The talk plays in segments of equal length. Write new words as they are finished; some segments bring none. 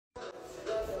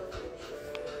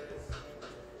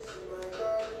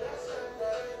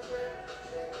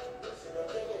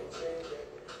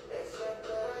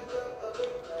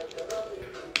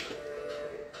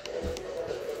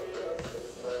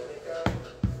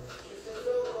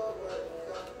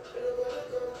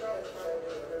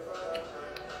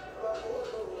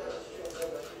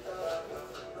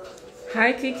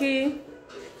Hi, Kiki.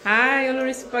 Hi,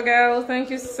 Olori Supergirl. Thank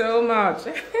you so much.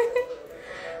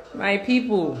 My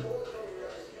people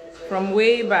from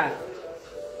way back.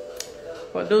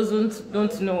 For those who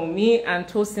don't know, me and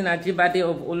Tosin Ajibade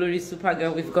of Olori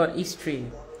Supergirl, we've got history.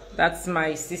 That's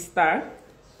my sister,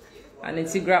 an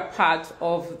integral part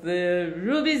of the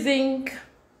Ruby Zinc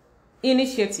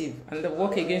initiative and the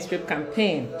Work Against Rape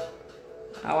campaign.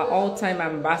 Our all-time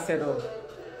ambassador.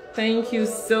 Thank you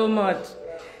so much.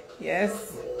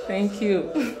 Yes, thank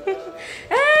you.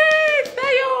 Hey,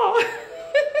 Tayo!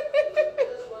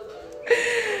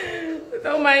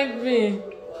 Don't mind me.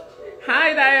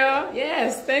 Hi, Tayo.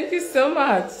 Yes, thank you so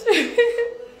much.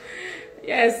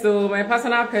 Yes, so my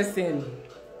personal person.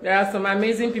 There are some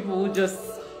amazing people who just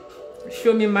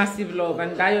show me massive love,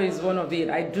 and Dayo is one of it.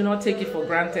 I do not take it for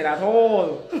granted at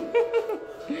all.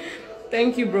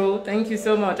 Thank you, bro. Thank you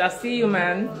so much. I'll see you,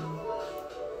 man.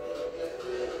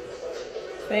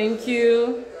 Thank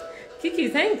you. Kiki,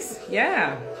 thanks.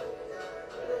 Yeah.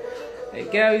 The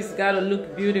girl is gotta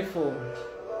look beautiful.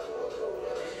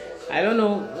 I don't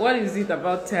know, what is it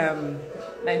about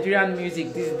Nigerian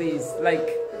music these days? Like,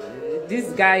 these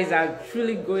guys are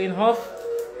truly going off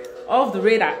the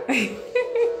radar.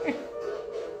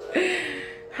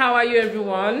 How are you,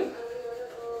 everyone?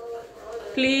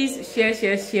 Please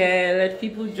share. Let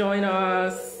people join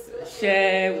us.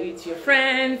 Share with your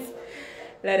friends.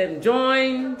 Let them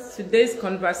join. Today's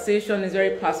conversation is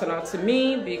very personal to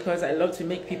me because I love to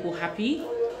make people happy.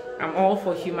 I'm all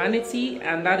for humanity,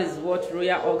 and that is what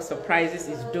Royal Oak Surprises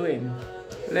is doing.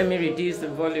 Let me reduce the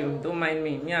volume. Don't mind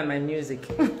me and my music.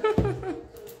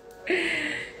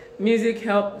 Music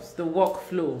helps the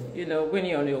workflow. You know, when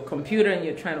you're on your computer and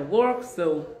you're trying to work,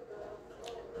 so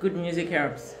good music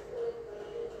helps.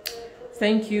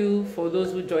 Thank you for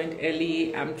those who joined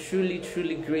early. I'm truly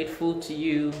grateful to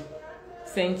you.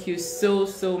 Thank you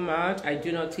so much. I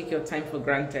do not take your time for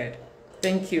granted.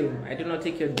 Thank you. I do not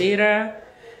take your data.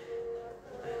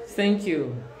 Thank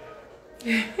you.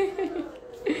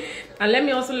 And let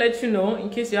me also let you know, in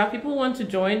case you have people who want to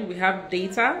join, we have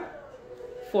data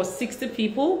for 60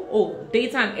 people. Oh,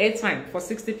 data and airtime for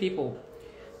 60 people.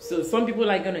 So some people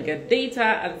are going to get data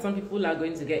and some people are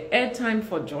going to get airtime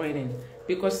for joining,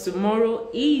 because tomorrow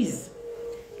is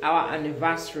our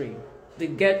anniversary, the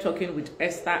Get Talking with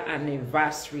Esther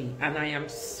anniversary, and I am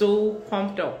so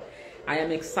pumped up. I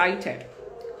am excited.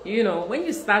 You know, when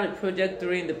you start a project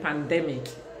during the pandemic,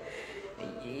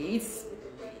 it's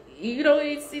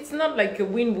not like a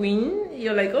win-win.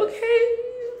 You're like, okay,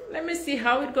 let me see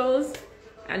how it goes.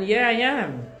 And here I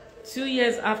am, 2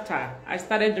 years after I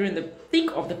started during the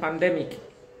thick of the pandemic,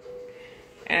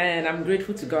 and I'm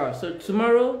grateful to God. So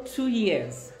tomorrow, 2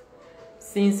 years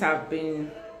since I've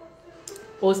been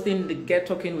hosting the Get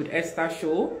Talking with Esther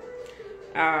show.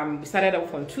 We started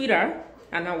off on Twitter,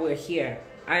 and now we're here.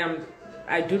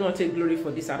 I do not take glory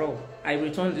for this at all. I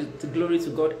return the glory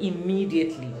to God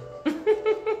immediately.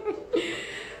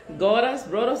 God has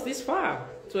brought us this far.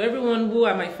 To everyone who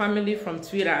are my family from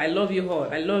Twitter, I love you all.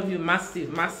 I love you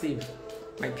massive,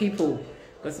 my people.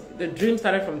 Because the dream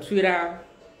started from Twitter.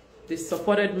 They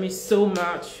supported me so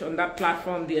much on that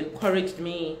platform. They encouraged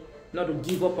me not to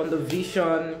give up on the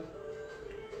vision.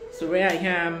 So where I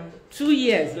am, 2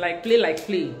 years, like play,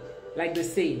 like they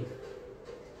say.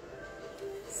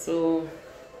 So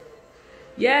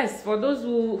yes, for those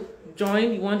who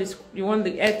join, you want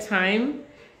the airtime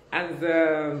and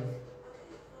the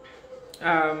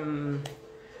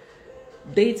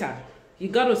data. You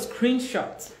got a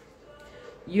screenshot.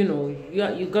 You know,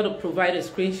 you got to provide a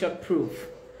screenshot proof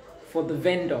for the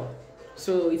vendor.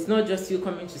 So it's not just you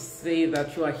coming to say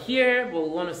that you are here, but we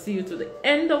want to see you to the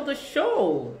end of the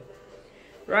show.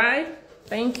 Right?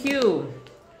 Thank you.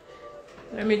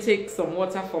 Let me take some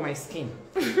water for my skin.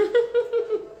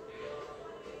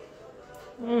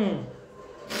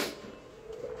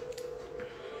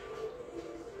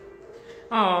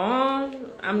 Oh,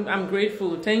 I'm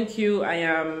grateful. Thank you. I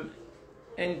am,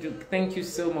 and thank you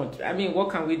so much. I mean, what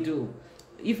can we do?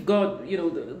 If God, you know,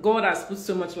 God has put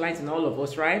so much light in all of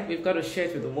us, right? We've got to share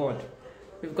it with the world.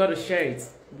 We've got to share it.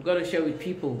 We've got to share with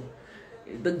people.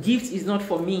 The gift is not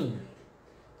for me,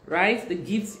 right? The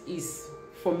gift is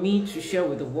for me to share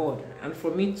with the world and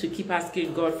for me to keep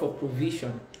asking God for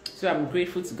provision. So I'm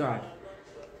grateful to God.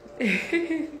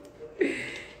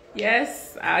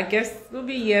 Yes, I guess we'll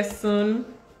be here soon.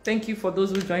 Thank you for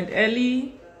those who joined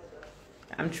early.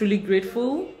 I'm truly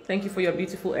grateful. Thank you for your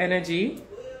beautiful energy.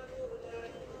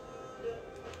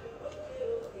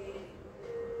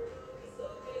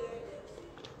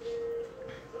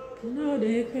 No,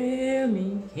 they pay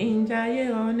me,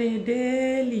 on a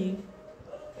daily.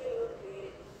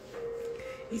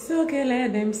 It's okay,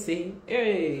 let them say.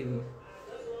 Hey.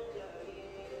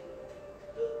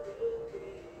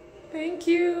 Thank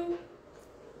you.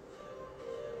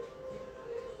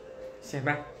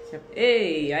 Sheba.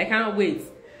 Hey, I can't wait.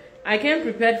 I came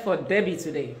prepared for Debbie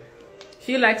today.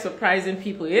 She likes surprising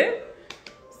people, yeah?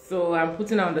 So I'm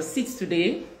putting her on the seats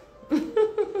today.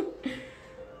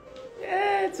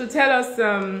 Yeah, to tell us,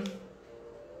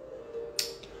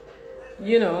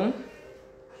 you know,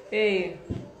 hey,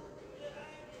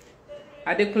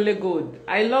 Adekunle Gold.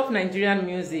 I love Nigerian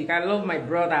music. I love my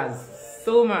brothers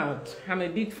so much. I'm a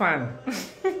big fan.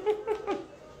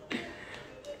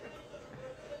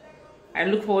 I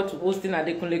look forward to hosting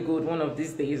Adekunle Gold one of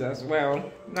these days as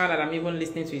well. Now that I'm even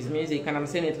listening to his music and I'm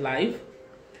saying it live,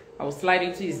 I will slide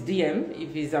into his DM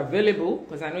if he's available,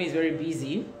 because I know he's very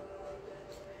busy,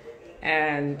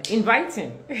 and invite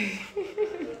him.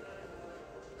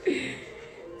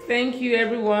 Thank you,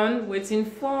 everyone. Waiting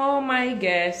for my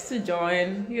guests to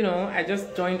join. You know, I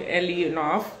just joined early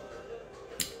enough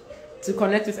to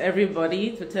connect with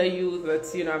everybody, to tell you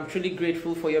that, you know, I'm truly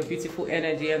grateful for your beautiful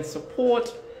energy and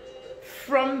support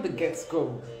from the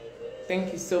get-go.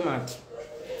 Thank you so much.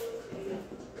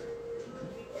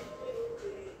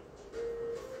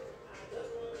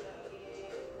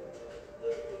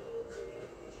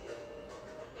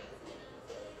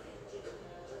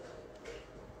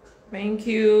 Thank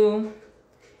you.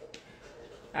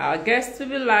 Our guest will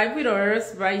be live with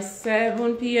us by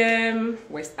 7 p.m.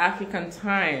 West African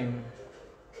time.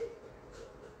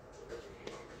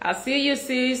 I'll see you,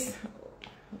 sis.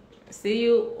 See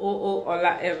you,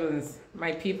 Ola Evans,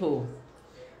 my people.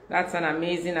 That's an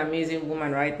amazing, amazing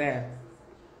woman right there.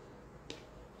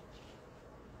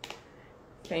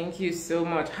 Thank you so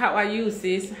much. How are you,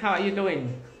 sis? How are you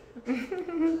doing?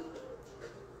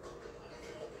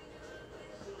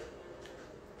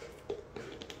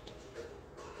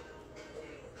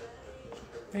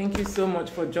 Thank you so much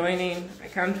for joining. I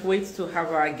can't wait to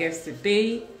have our guest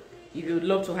today. If you would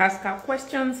love to ask our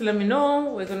questions, let me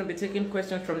know. We're going to be taking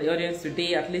questions from the audience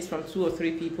today, at least from 2 or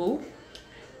 3 people,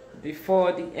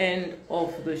 before the end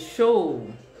of the show.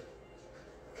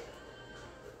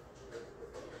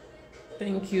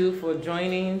 Thank you for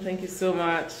joining. Thank you so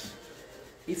much.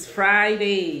 It's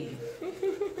Friday.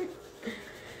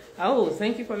 Oh,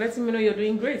 thank you for letting me know you're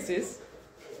doing great, sis.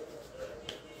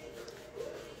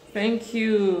 Thank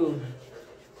you.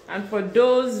 And for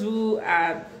those who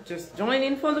are just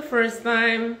joining for the first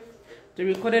time, the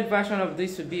recorded version of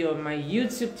this will be on my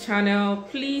YouTube channel.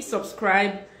 Please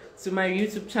subscribe to my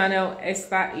YouTube channel,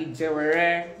 Esther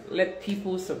Ijewere. Let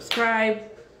people subscribe.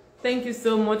 Thank you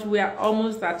so much. We are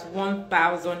almost at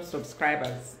 1,000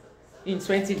 subscribers in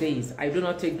 20 days. I do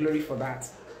not take glory for that.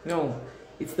 No,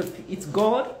 it's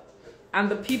God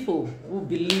and the people who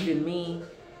believe in me,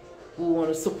 who want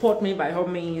to support me by all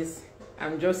means,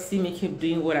 and just see me keep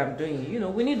doing what I'm doing. You know,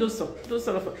 we need those sort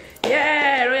of,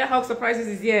 yeah, Royal Hawk Surprises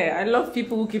is here. I love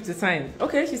people who keep the time.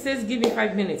 Okay, she says give me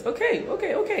 5 minutes.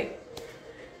 Okay.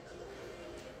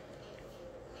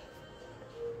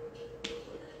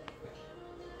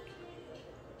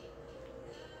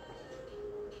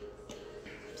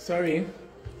 Sorry,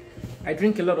 I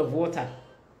drink a lot of water.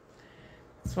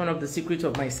 It's one of the secrets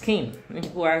of my skin. When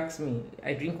people ask me,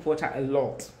 I drink water a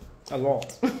lot.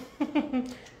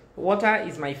 Water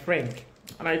is my friend,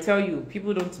 and I tell you,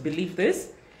 people don't believe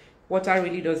this. Water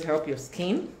really does help your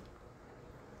skin.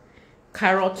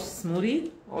 Carrot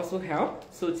smoothie also help.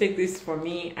 So take this from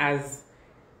me as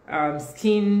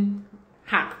skin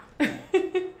hack.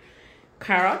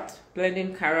 Carrot,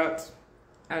 blending carrot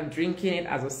and drinking it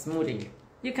as a smoothie.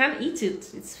 You can eat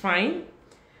it, it's fine.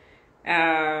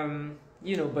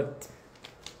 You know, but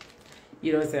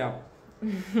you don't help.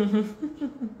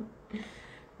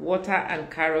 Water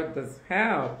and carrot does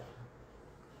help.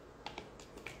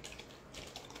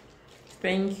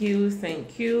 Thank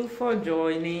you for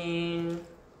joining.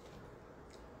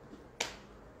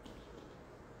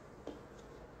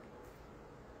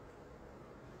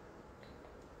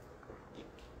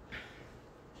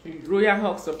 Royal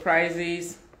Hawk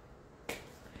Surprises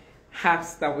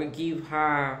hacks that will give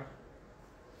her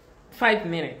 5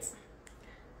 minutes.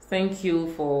 Thank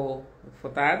you for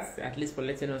that, at least for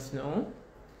letting us know.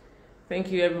 Thank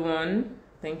you, everyone.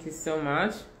 Thank you so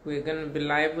much. We're going to be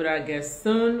live with our guest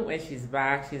soon. When she's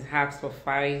back, she's hacks for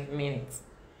 5 minutes.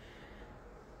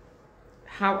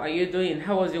 How are you doing?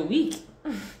 How was your week?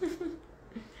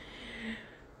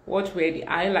 What were the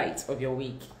highlights of your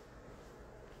week?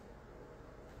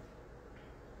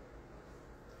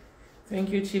 Thank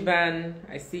you, Chiban.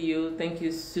 I see you. Thank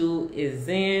you, Sue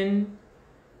Izin.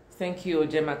 Thank you,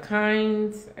 Ojema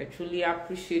Kind. I truly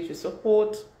appreciate your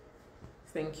support.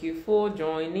 Thank you for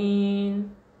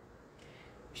joining.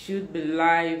 Should be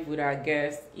live with our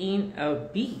guest in a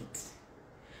bit.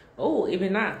 Oh,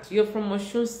 Ebenat, you're from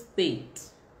Osun State.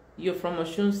 You're from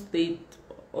Osun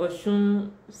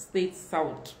State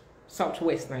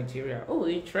Southwest Nigeria. Oh,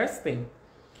 interesting.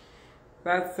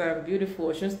 That's beautiful.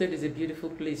 Osun State is a beautiful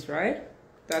place, right?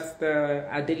 That's the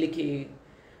Adeleke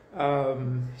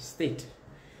state,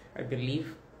 I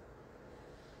believe.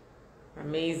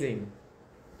 Amazing.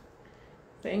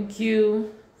 Thank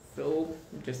you. So,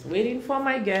 I'm just waiting for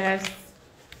my guests.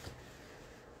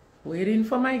 Waiting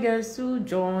for my guests to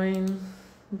join.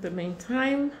 In the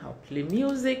meantime, I'll play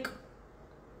music.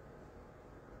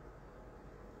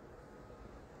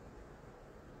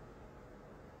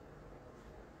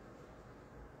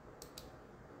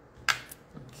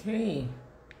 Okay.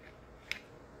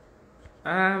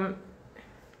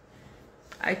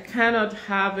 I cannot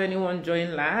have anyone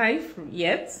join live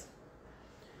yet.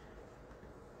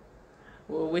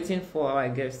 We're waiting for our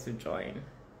guests to join.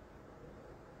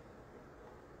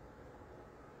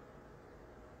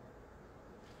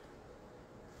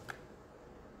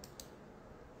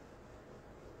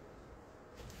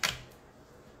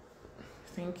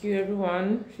 Thank you,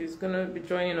 everyone. She's gonna be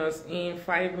joining us in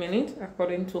 5 minutes,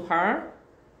 according to her.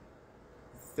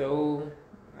 So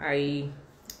I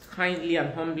kindly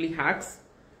and humbly ask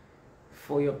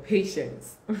for your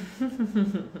patience.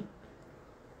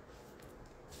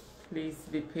 Please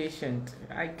be patient.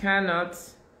 I cannot.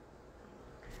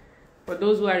 For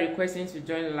those who are requesting to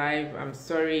join live, I'm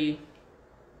sorry.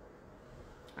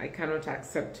 I cannot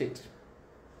accept it.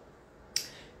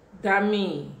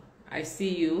 Dami, I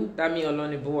see you. Dami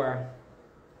Olonibua.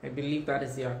 I believe that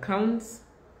is your account.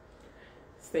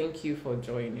 Thank you for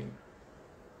joining.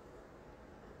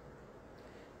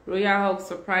 Royal Hawk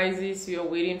Surprises, you're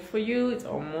waiting for you. It's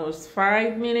almost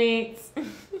 5 minutes.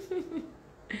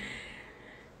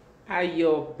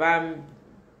 Ayo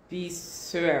Bambi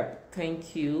Sir,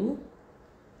 thank you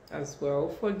as well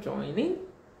for joining.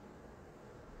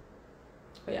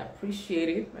 I appreciate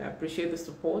it. I appreciate the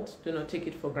support. Do not take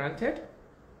it for granted.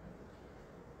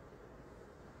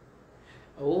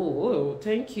 Oh,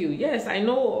 thank you. Yes, I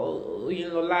know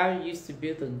Lola used to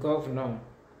be the governor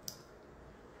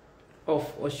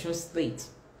of Osun State,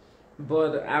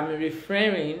 but I'm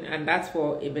referring, and that's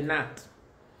for Ebenat.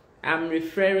 I'm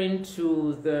referring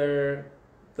to the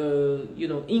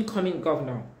incoming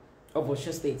governor of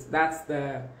Osun State. That's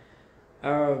the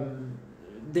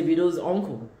Davido's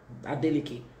uncle,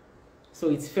 Adeleke. So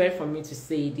it's fair for me to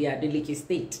say the Adeleke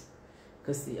State,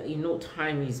 because in no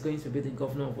time he's going to be the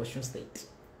governor of Osun State.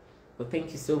 So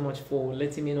thank you so much for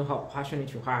letting me know how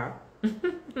passionate you are.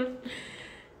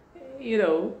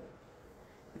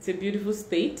 It's a beautiful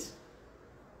state.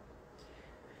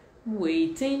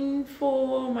 Waiting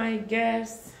for my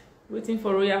guest. Waiting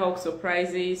for Royal Hawk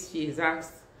Surprises. She has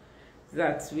asked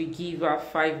that we give her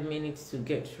 5 minutes to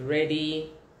get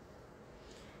ready.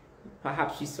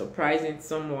 Perhaps she's surprising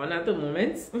someone at the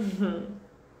moment.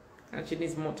 And she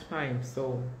needs more time.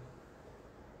 So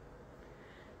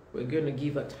we're going to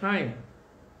give her time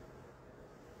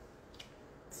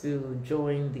to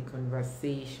join the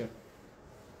conversation.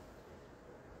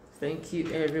 Thank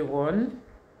you, everyone.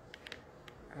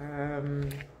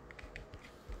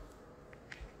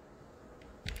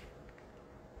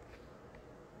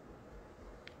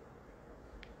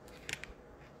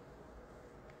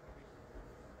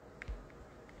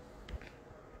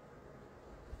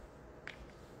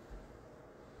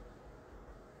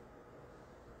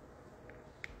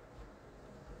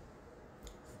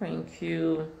 Thank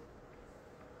you.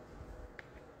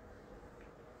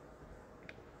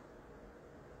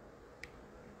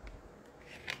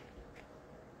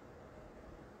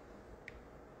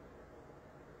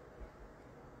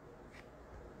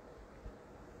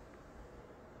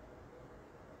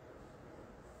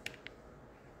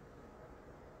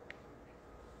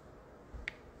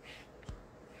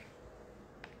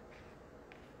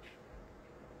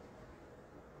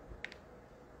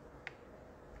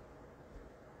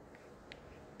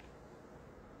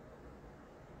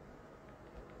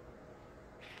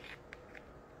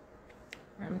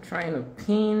 I'm trying to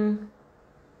pin.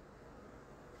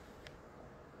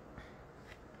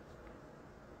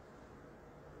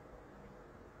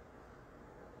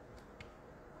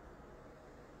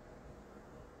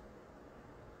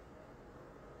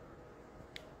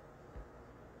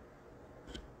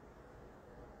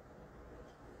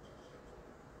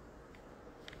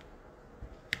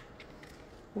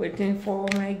 Waiting for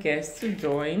my guests to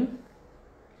join.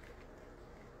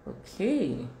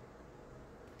 Okay.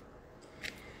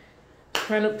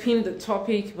 Trying to pin the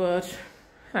topic, but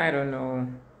I don't know.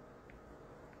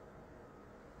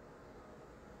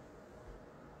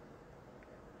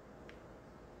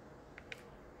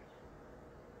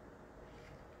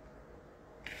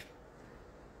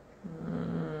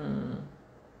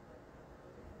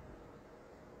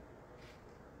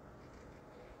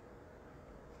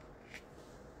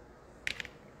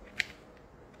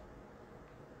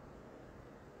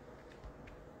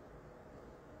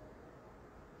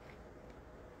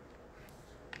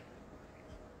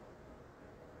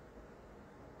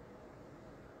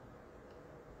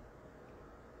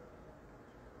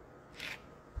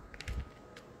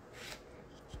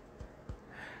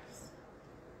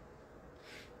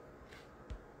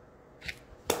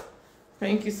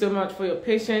 Thank you so much for your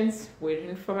patience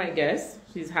waiting for my guest.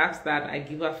 She's asked that I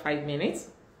give her 5 minutes.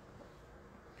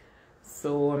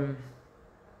 So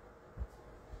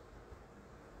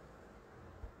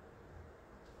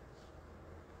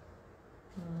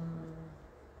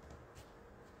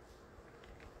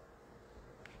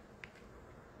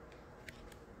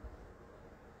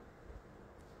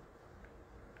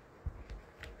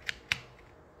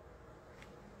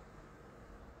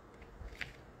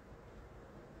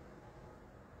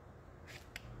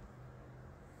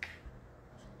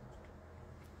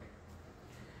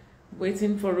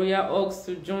waiting for Royal Oaks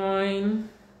to join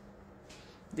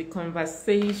the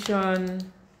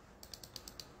conversation.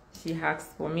 She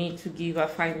asked for me to give her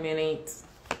 5 minutes.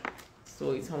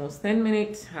 So it's almost 10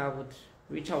 minutes. I would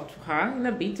reach out to her in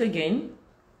a bit again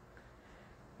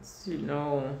to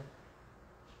know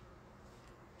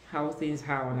how things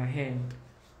are on her hand.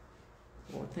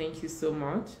 Well, thank you so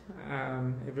much,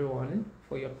 everyone,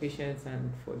 for your patience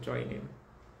and for joining.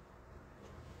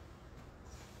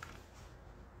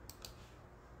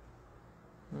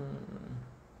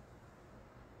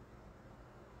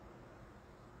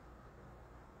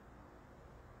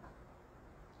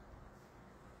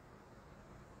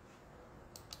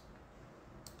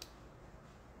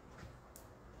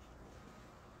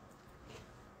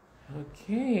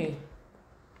 Okay.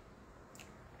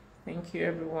 Thank you,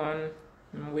 everyone.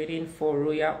 I'm waiting for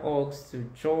Royal Oaks to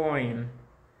join.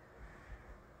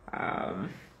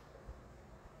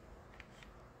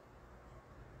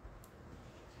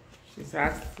 She's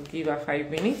asked to give her 5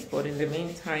 minutes, but in the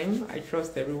meantime, I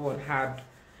trust everyone had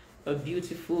a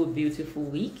beautiful, beautiful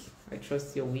week. I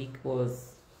trust your week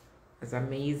was as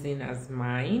amazing as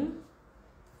mine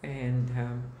and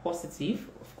positive,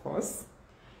 of course.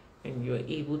 And you're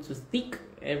able to stick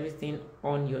everything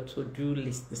on your to-do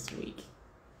list this week.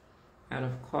 And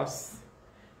of course,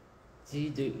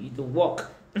 do the work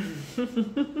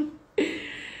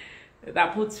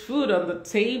that puts food on the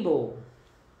table.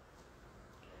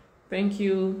 Thank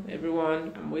you,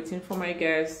 everyone. I'm waiting for my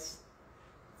guests.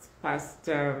 It's past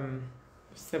 7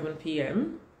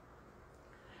 p.m.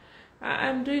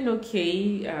 I'm doing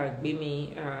okay,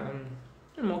 Bimi.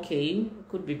 I'm okay.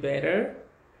 Could be better.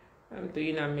 I'm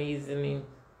doing amazingly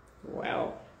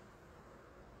well.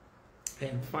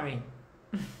 I'm fine.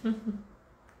 I'm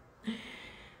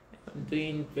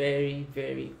doing very,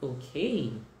 very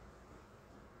okay.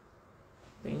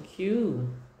 Thank you.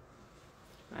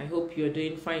 I hope you're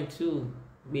doing fine too,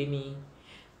 Bemi.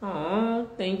 Oh,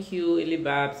 thank you,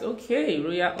 Elibabs. Okay,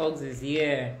 Royal Ogs is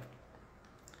here.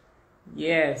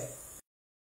 Yes.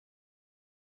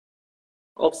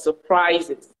 Of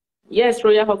surprises. Yes,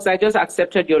 Royal Ogs, I just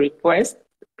accepted your request.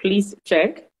 Please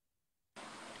check.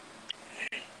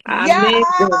 Yeah!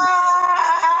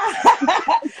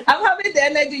 I'm having the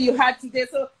energy you had today.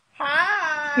 So,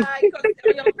 hi! Because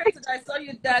on your page, I saw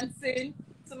you dancing.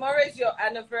 Tomorrow is your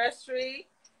anniversary.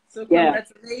 So,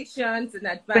 congratulations in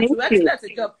advance. We actually had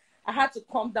a job. I had to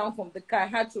come down from the car. I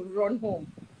had to run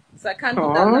home. So, I can't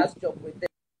do that last job with them.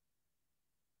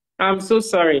 I'm so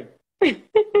sorry.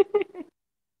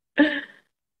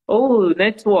 Oh,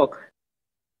 network.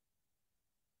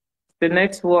 The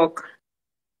network.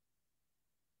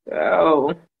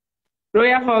 Oh.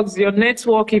 Royal Hogs, your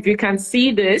network, if you can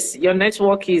see this, your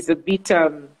network is a bit, I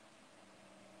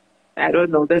don't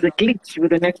know, there's a glitch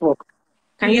with the network.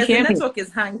 Can you hear me? Yes, the network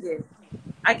is hanging.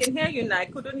 I can hear you now. I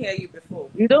couldn't hear you before.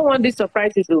 You don't want these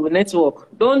surprises with the network.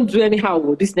 Don't do anyhow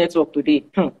with this network today.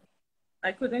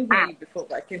 I couldn't hear you before,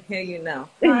 but I can hear you now.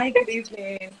 Hi, good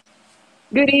evening.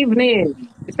 Good evening.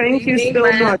 Thank you so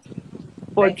much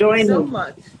for joining. Thank you so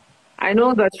much. I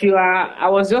know that you are, I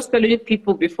was just telling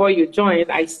people before you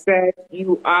joined, I said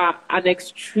you are an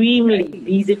extremely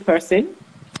busy person.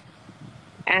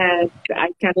 And I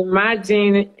can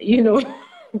imagine,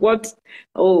 what,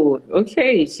 oh,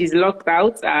 okay, she's locked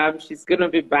out. She's going to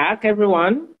be back,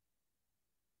 everyone.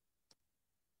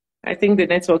 I think the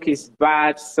network is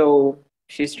bad, so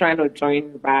she's trying to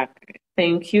join back.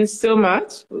 Thank you so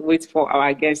much. We'll wait for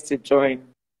our guests to join.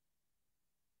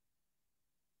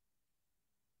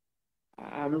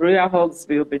 Royal Hogs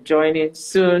will be joining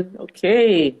soon.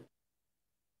 Okay.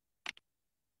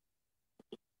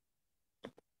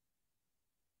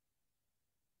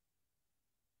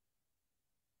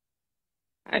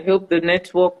 I hope the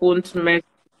network won't mess.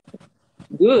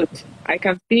 Good. I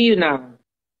can see you now.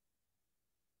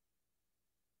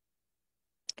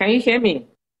 Can you hear me?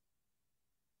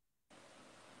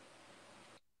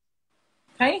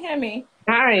 Can you hear me?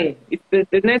 Hi.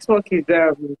 The network is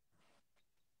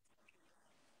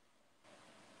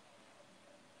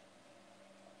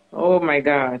oh my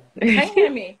God. Can you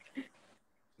hear me?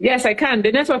 Yes, I can.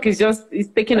 The network is just it's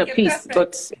taking a Okay, piece,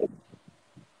 perfect.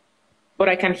 but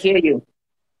I can hear you.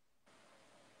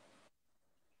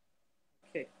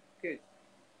 Okay, good.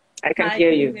 I can Hi,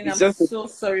 hear good you. evening. It's I'm just so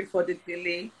sorry for the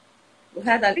delay. We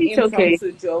had an it's okay.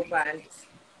 impromptu job and it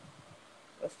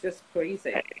was just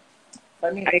crazy.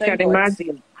 I mean, I can thank God.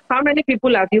 imagine. How many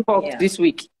people have you helped Yeah. this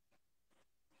week?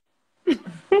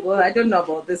 Well, I don't know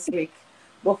about this week,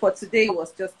 but for today it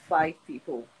was just 5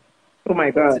 people Oh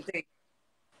my for God. today.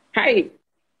 Hi,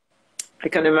 I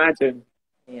can imagine.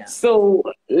 Yeah. So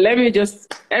let me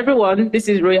just, everyone, this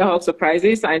is Royal Hawk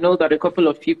Surprises. I know that a couple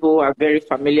of people are very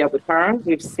familiar with her.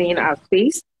 We've seen her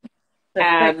face.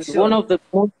 And one Perfection. of the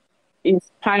most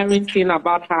inspiring thing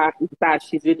about her is that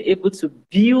she's been able to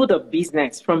build a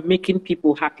business from making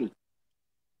people happy,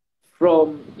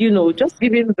 from, just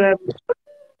giving them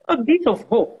a bit of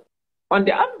hope.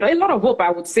 A lot of hope,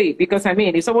 I would say, because I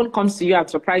mean, if someone comes to you and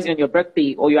surprise you on your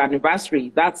birthday or your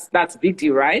anniversary, that's a big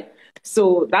deal, right?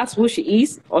 So that's who she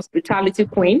is, hospitality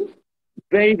queen,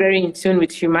 very, very in tune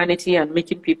with humanity and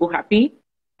making people happy.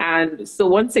 And so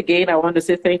once again, I want to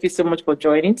say thank you so much for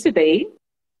joining today.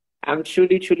 I'm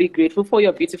truly, truly grateful for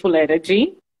your beautiful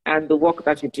energy and the work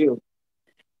that you do.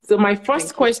 So my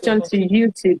first Thank you so question much. to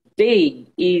you today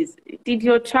is, did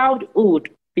your childhood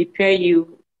prepare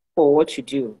you for what you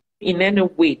do? In any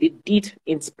way, did it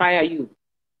inspire you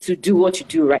to do what you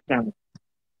do right now?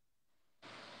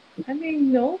 I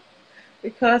mean, no,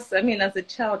 because I mean, as a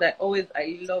child, I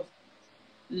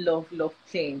love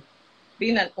playing.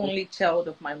 Being an only child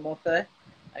of my mother,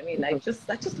 I mean, I just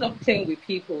love playing with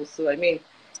people. So I mean,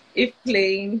 if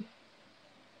playing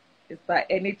is by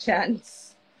any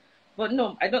chance, but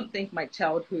no, I don't think my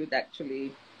childhood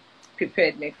actually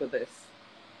prepared me for this.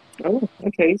 Oh,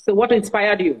 okay. So what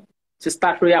inspired you to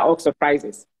start Royal Oak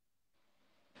Surprises?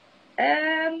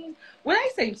 When I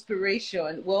say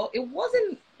inspiration, well,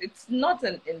 it's not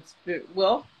an inspir.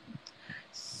 Well,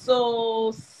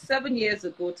 so 7 years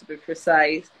ago, to be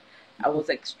precise, I was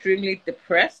extremely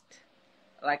depressed.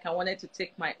 Like I wanted to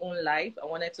take my own life. I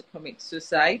wanted to commit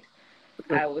suicide.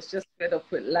 I was just fed up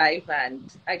with life, and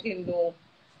I didn't know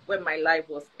where my life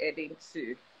was heading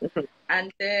to.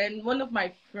 And then one of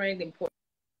my friends in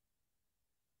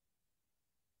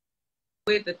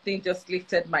way the thing just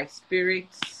lifted my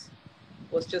spirits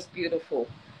was just beautiful.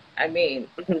 I mean,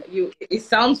 it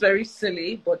sounds very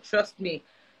silly, but trust me,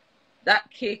 that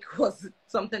cake was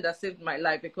something that saved my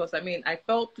life because I mean, I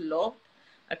felt loved,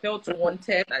 I felt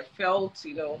wanted, I felt,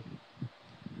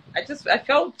 I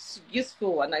felt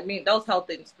useful, and I mean, that was how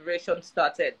the inspiration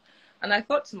started. And I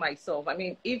thought to myself, I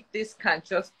mean, if this can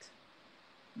just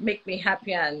make me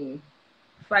happy and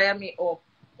fire me up,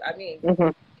 I mean,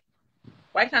 Mhm,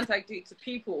 why can't I do it to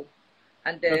people?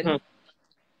 And then mhm,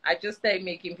 I just started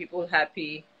making people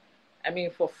happy. I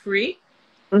mean, for free.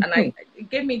 And mhm, it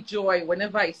gave me joy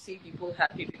whenever I see people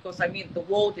happy because I mean, the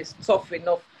world is tough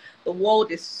enough. The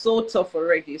world is so tough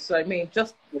already. So, I mean,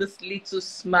 just this little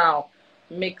smile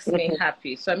makes me mhm.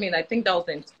 happy. So, I mean, I think that was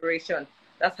the inspiration.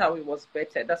 That's how it was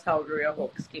better. That's how Royal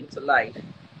Hawks came to life.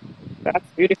 That's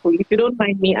beautiful. If you don't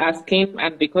mind me asking,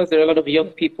 and because there are a lot of young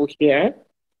people here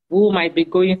who might be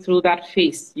going through that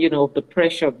phase, of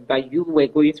depression that you were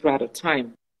going through at the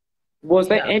time, was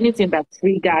there Yeah. anything that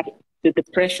triggered the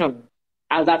depression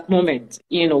at that moment?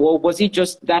 Or was it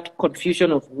just that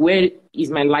confusion of where is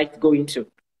my life going to?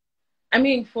 I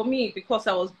mean, for me, because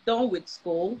I was done with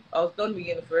school, I was done with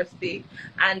university,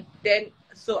 and then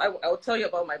I'll tell you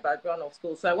about my background of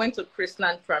school. So I went to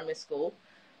Chrisland Primary School.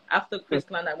 After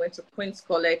Chrisland, I went to Queen's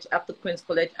College. After Queen's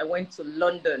College, I went to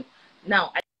London.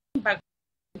 Now I came back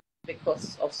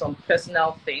because of some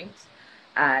personal things,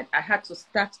 and I had to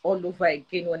start all over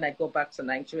again when I go back to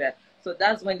Nigeria. So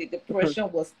that's when the Mhm,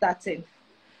 depression was starting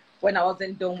when I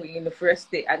wasn't done with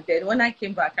university. And then when I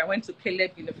came back, I went to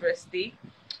Caleb University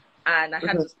and I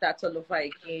had mhm, to start all over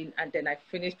again. And then I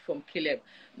finished from Caleb.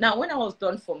 Now, when I was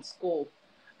done from school,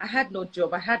 I had no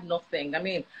job. I had nothing. I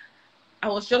mean, I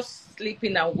was just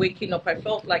sleeping and waking up. I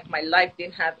felt like my life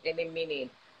didn't have any meaning.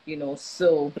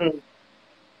 So mhm,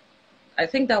 I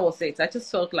think that was it. I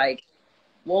just felt like,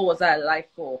 what was I alive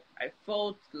for? I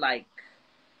felt like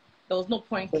there was no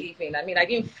point living. I mean, I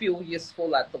didn't feel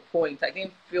useful at the point. I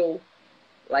didn't feel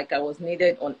like I was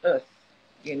needed on earth.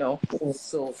 mhm.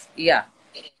 So, yeah.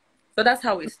 So that's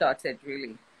how we started,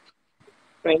 really.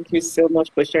 Thank you so much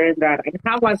for sharing that. And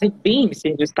how has it been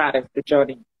since you started the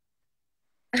journey?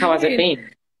 I How has it mean, been?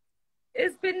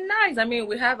 it's been nice. I mean,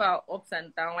 we have our ups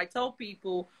and downs. I tell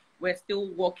people we're still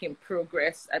work in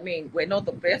progress. I mean, we're not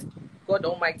the best. God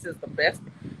Almighty is the best.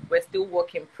 We're still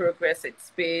work in progress. It's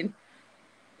been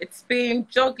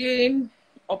juggling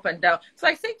up and down. So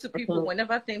I say to people,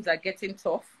 whenever things are getting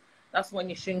tough, that's when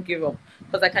you shouldn't give up.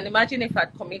 Because I can imagine if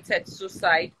I'd committed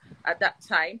suicide at that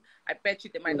time, I bet you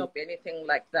there might not be anything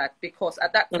like that. Because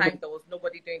at that time, there was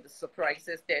nobody doing the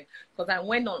surprises then. Because I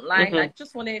went online, I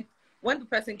just wanted, when the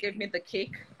person gave me the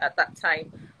cake at that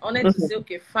time, I wanted to say,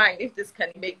 okay, fine, if this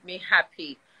can make me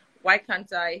happy, why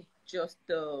can't I just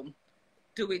do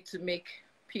it to make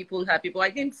people happy? But I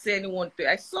didn't see anyone do it.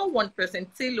 I saw one person,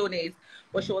 Tilones,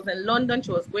 but she was in London,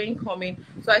 she was going, coming.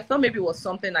 So I thought maybe it was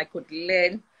something I could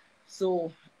learn.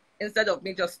 So instead of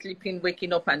me just sleeping,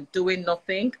 waking up and doing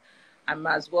nothing, I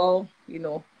might as well, you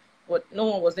know, but no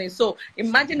one was doing. So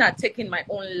imagine I taking my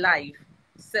own life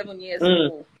 7 years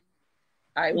ago.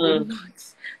 I would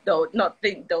not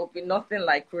think there would be nothing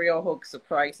like Real Hug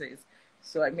surprises.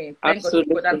 So I mean, thank God,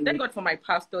 but I'm thank God for my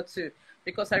pastor too,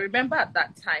 because I remember at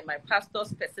that time my pastor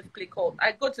specifically called.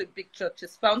 I go to a big church,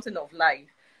 it's Fountain of Life,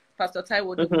 Pastor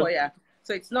Taiwo Dukoya.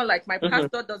 So it's not like my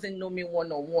pastor doesn't know me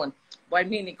one-on-one, but I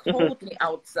mean, he called me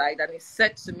outside and he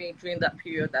said to me during that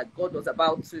period that God was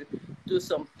about to do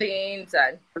some things,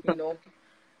 and you know,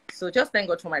 so just thank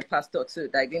God for my pastor too,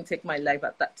 that I didn't take my life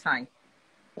at that time.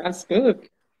 That's good.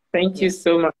 Thank you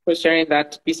so much for sharing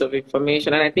that piece of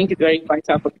information. And I think it's very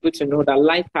vital for people to know that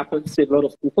life happens to a lot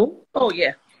of people. Oh,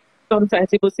 yeah. Sometimes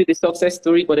people see the success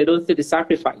story, but they don't see the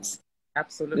sacrifice.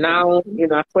 Absolutely. Now, you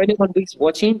know, for anyone who is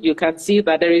watching, you can see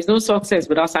that there is no success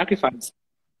without sacrifice.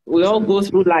 We all go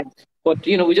through life, but,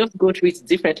 you know, we just go through it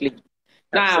differently.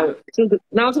 Now, to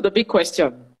the big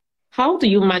question. How do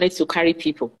you manage to carry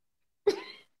people?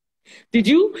 Did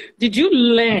you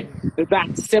learn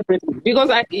that separately? Because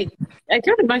I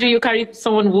can't imagine you carry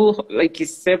someone who like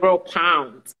is several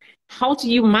pounds. How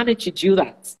do you manage to do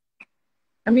that?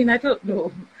 I mean, I don't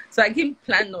know. So I didn't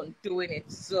plan on doing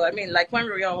it. So I mean, like when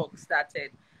Royal Hug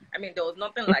started, I mean, there was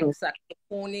nothing like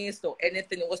saxophonist or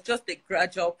anything. It was just a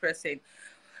gradual person.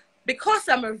 Because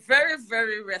I'm a very,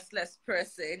 very restless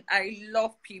person, I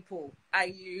love people.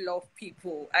 I love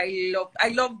people. I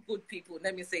love good people.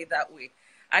 Let me say it that way.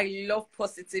 I love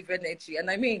positive energy. And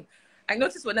I mean, I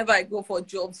notice whenever I go for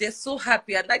jobs, they're so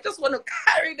happy. And I just want to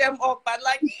carry them up and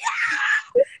like,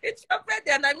 yeah, it's your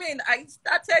birthday. And I mean, I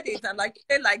started it and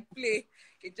like play.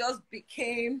 It just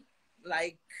became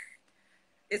like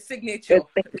a signature.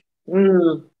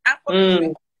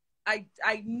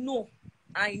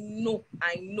 I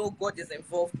know God is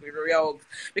involved with Royal Hugs,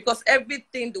 because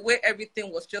everything, the way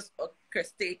everything was just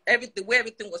orchestrated, the way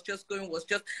everything was just going was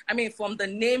just, I mean, from the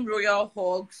name Royal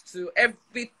Hugs to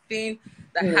everything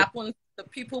that happened, the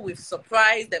people we've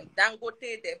surprised them,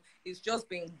 Dangote them, it's just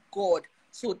been God.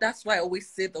 So that's why I always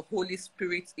say the Holy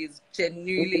Spirit is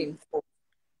genuinely involved,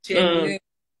 genuinely,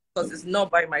 because it's not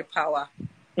by my power.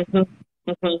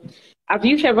 Have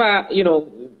you ever, you know,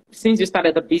 since you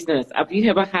started the business, have you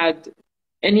ever had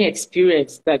any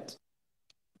experience that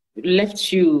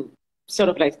left you sort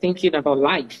of like thinking about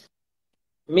life?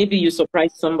 Maybe you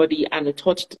surprised somebody and it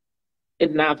touched a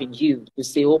nerve in you to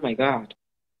say, oh my God,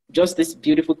 just this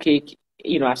beautiful cake,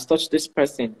 you know, has touched this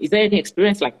person. Is there any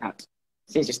experience like that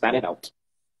since you started out?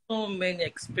 So many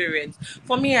experience.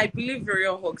 For me, I believe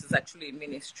Royal Hugs is actually a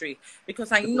ministry,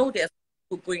 because I know there's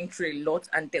people going through a lot,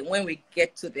 and then when we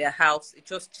get to their house, it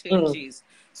just changes.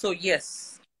 So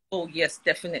yes. Oh yes,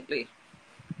 definitely.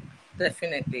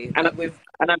 Definitely. And have you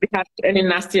had any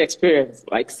nasty experience?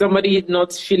 Like somebody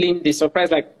not feeling the surprise,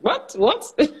 like, what?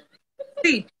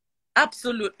 See,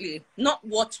 absolutely. Not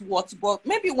what, but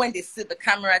maybe when they see the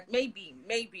camera, maybe,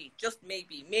 just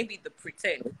maybe the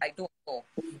pretend. I don't know.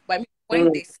 But I mean,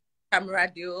 when they see the camera,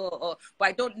 but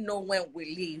I don't know when we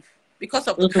leave because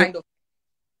of the kind of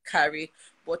carry.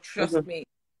 But trust me,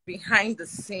 behind the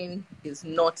scene is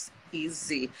not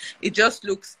easy. It just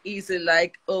looks easy,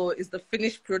 like, oh, it's the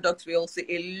finished product. We all see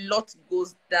a lot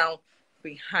goes down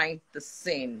behind the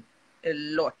scene. A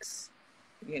lot,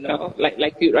 you know.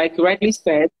 Like you rightly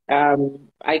said,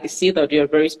 I see that you're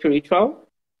very spiritual,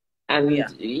 and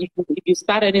if you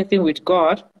start anything with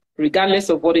God, regardless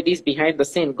of what it is behind the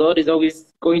scene, God is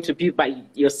always going to be by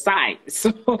your side.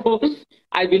 So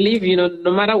I believe, you know,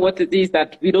 no matter what it is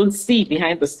that we don't see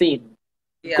behind the scene,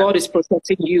 God is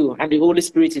protecting you, and the Holy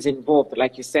Spirit is involved,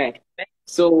 like you said.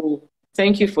 So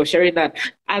thank you for sharing that.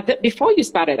 Before you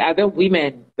started, are there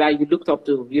women that you looked up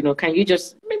to? You know, can you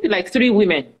just, maybe like 3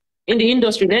 women in the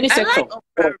industry, in any sector?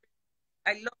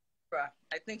 I love Oprah.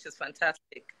 I think she's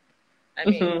fantastic. I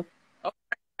mean, Oprah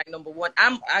is my number one.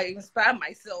 I inspire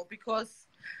myself because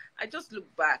I just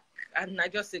look back and I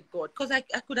just say, God, because I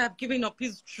could have given up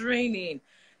his training.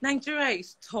 Nigeria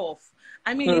is tough.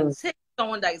 I mean, it takes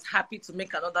someone that is happy to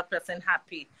make another person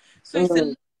happy. So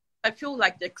I feel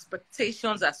like the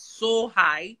expectations are so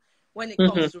high when it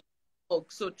comes to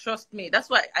work. So trust me, that's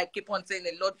why I keep on saying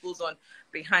a lot goes on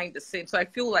behind the scenes. So I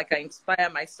feel like I inspire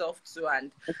myself too,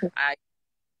 and I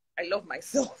love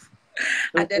myself.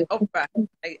 And then opera,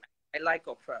 I like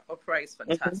opera. Opera is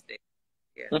fantastic.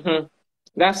 Yeah.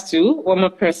 That's two. One more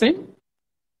person.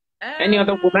 Any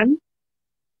other woman?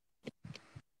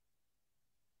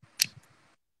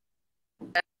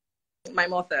 My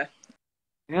mother.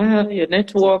 Your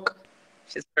network.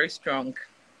 She's very strong.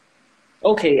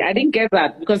 Okay, I didn't get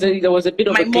that because there was a bit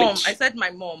of my a mom. glitch. I said my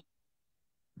mom.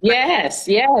 Yes,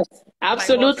 yes,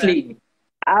 absolutely.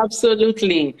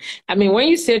 Absolutely. I mean, when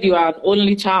you said you are an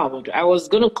only child, I was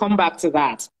going to come back to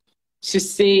that to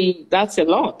say that's a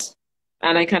lot.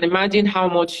 And I can imagine how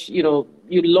much, you know,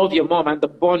 you love your mom and the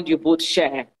bond you both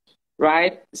share,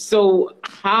 right? So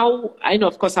how, I know,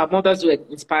 of course, our mothers will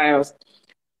inspire us.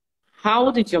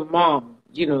 How did your mom,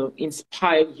 you know,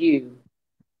 inspire you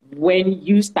when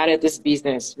you started this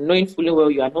business, knowing fully well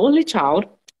you are an only child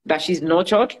that she's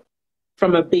nurtured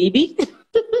from a baby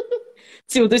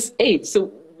till this age? So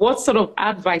what sort of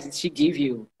advice did she give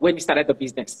you when you started the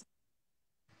business?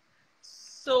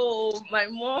 So my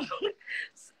mom,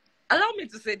 allow me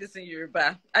to say this in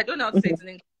Yoruba. I don't know how to say it in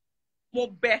English.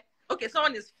 Mobe. Okay,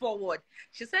 someone is forward.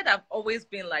 She said, I've always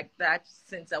been like that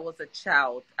since I was a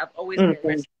child. I've always been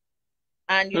restless.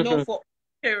 And, you know, for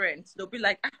parents, they'll be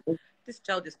like, this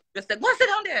child is just like, go sit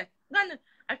down there. No.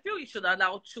 I feel you should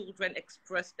allow children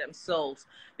express themselves.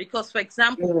 Because, for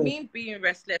example, me being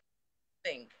restless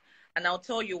thing, and I'll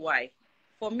tell you why.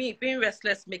 For me, being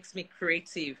restless makes me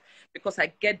creative because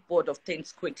I get bored of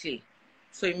things quickly.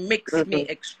 So it makes me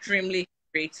extremely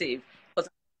creative because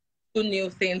I do new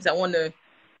things. I wanna,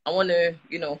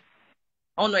 you know,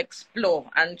 I want to explore.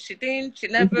 And she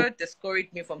never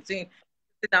discouraged me from saying,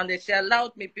 sit down there. She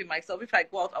allowed me to be myself. If I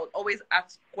go out, I would always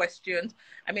ask questions.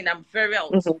 I mean, I'm very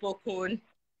outspoken.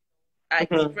 I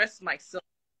express myself.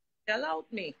 She allowed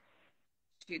me.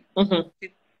 It's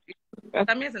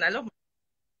amazing. I love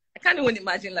I can't even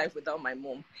imagine life without my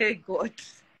mom. Hey, God.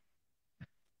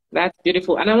 That's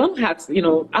beautiful. And I want to ask, you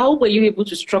know, how were you able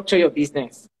to structure your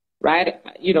business, right?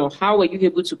 You know, how were you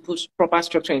able to put proper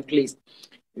structure in place?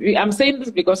 I'm saying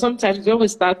this because sometimes we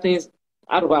always start things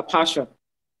out of our passion.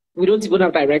 We don't even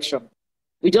have direction.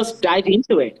 We just dive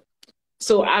into it.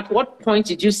 So at what point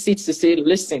did you sit to say,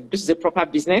 listen, this is a proper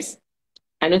business.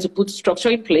 I need to put structure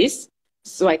in place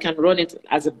so I can run it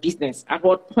as a business. At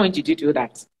what point did you do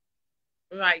that?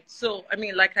 Right. So, I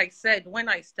mean, like I said, when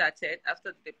I started,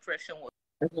 after the depression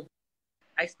was,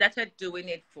 I started doing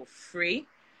it for free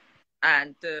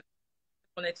and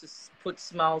wanted to put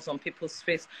smiles on people's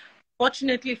face.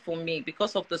 Fortunately for me,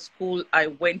 because of the school I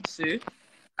went to,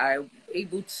 I was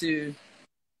able to,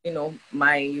 you know,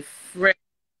 my friends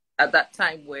at that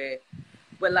time were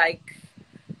like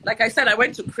I said, I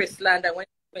went to Chrisland, I went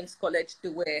to Queen's College. They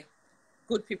were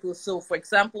good people. So, for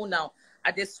example, now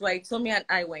at this way, Tommy and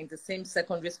I were in the same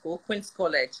secondary school, Queen's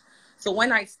College. So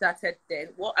when I started then,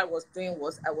 what I was doing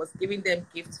was I was giving them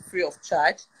gifts free of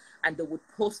charge, and they would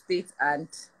post it, and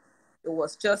it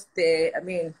was just there. I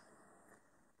mean,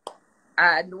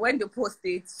 and when they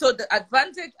posted, so the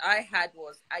advantage I had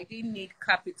was I didn't need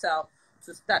capital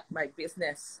to start my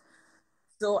business.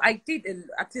 So I did,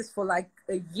 at least for like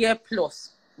a year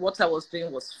plus, what I was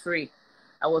doing was free.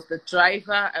 I was the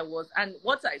driver.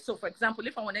 So for example,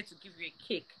 if I wanted to give you a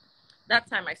cake, that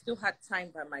time I still had time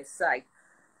by my side.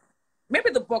 Maybe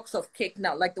the box of cake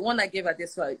now, like the one I gave her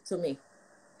this way to me,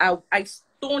 I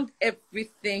stoned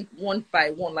everything one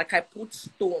by one. Like I put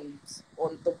stones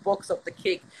on the box of the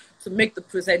cake to make the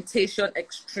presentation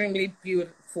extremely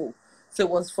beautiful. So it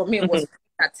was, for me, it was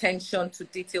attention to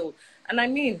detail. And I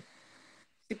mean,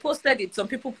 she posted it, some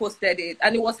people posted it,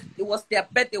 and it was their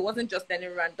birthday. It wasn't just any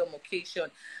random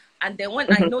occasion. And then when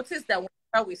I noticed that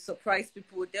whenever we surprise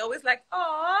people, they're always like,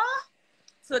 "Aw."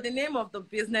 So the name of the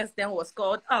business then was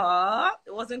called Aw.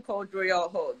 It wasn't called Royal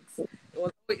Hugs.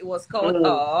 It was called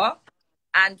Aw.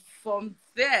 And from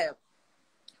there,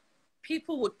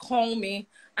 people would call me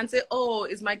and say, "Oh,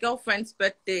 it's my girlfriend's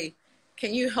birthday.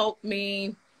 Can you help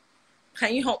me?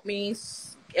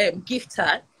 Gift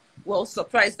her?" Well,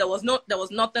 surprise, there was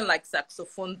nothing like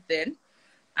saxophone then.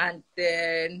 And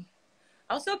then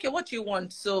I was like, okay, what do you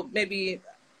want? So maybe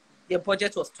your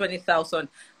budget was 20,000.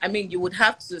 I mean, you would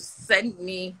have to send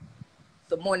me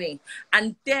the money.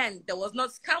 And then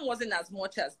scam wasn't as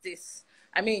much as this.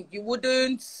 I mean, you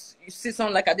see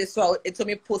someone like this, so it told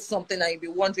me post something and you'd be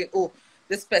wondering, oh,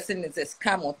 this person is a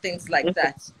scam or things like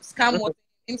that. Scam was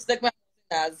Instagram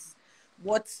as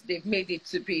what they've made it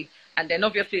to be. And then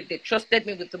obviously they trusted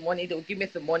me with the money. They'll give me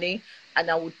the money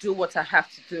and I will do what I have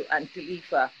to do and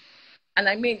deliver. And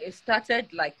I mean, it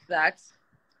started like that,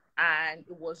 and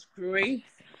it was growing.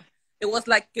 It was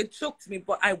like it choked me,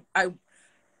 but I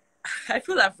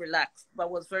feel I've relaxed, but I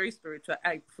was very spiritual.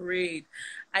 I prayed.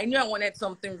 I knew I wanted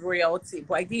something royalty,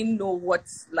 but I didn't know what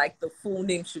like the full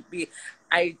name should be.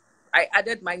 I I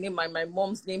added my name and my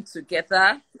mom's name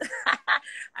together.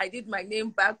 I did my name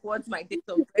backwards. My date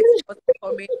of birth was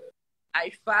coming.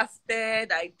 I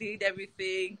fasted. I did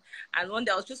everything. And one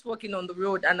day I was just walking on the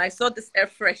road and I saw this air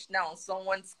freshener on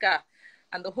someone's car.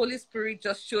 And the Holy Spirit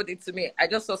just showed it to me. I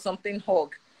just saw something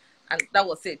hug. And that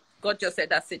was it. God just said,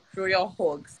 that's it. Royal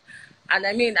hugs. And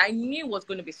I mean, I knew it was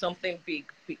going to be something big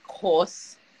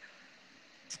because,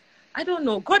 I don't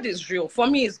know, God is real. For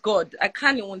me, it's God. I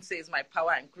can't even say it's my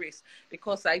power and grace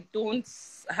because I don't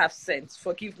have sense.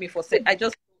 Forgive me for saying, I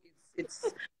just,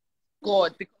 it's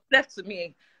God. Because left to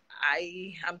me,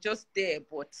 I am just there.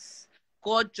 But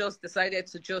God just decided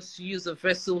to just use a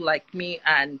vessel like me.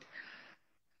 And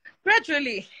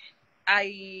gradually,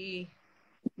 I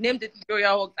named it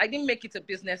Royal. I didn't make it a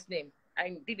business name.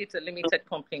 I did it a limited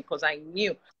company because I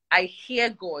knew I hear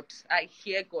God. I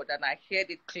hear God and I heard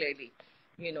it clearly,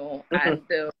 you know. And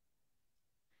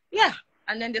yeah,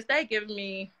 and then they started giving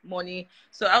me money.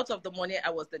 So out of the money, I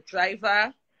was the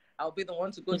driver. I'll be the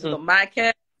one to go to the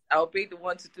market. I'll be the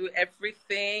one to do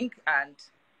everything. And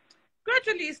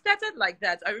gradually it started like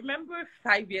that. I remember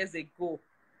 5 years ago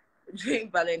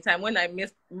during Valentine when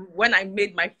I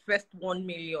made my first 1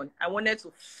 million, I wanted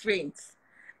to faint.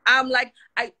 I'm like,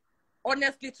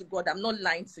 honestly to God, I'm not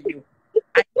lying to you.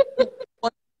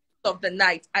 Of the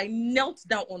night, I knelt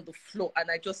down on the floor and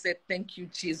I just said, thank you,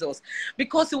 Jesus.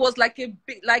 Because it was like a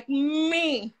big, like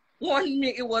me,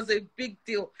 it was a big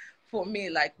deal for me.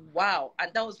 Like, wow.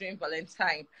 And that was during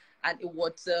Valentine. And it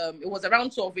was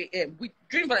around 12 a.m.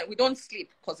 During Valentine, we don't sleep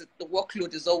because the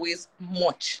workload is always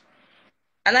much.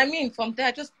 And I mean, from there,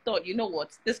 I just thought, you know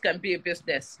what, this can be a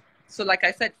business. So like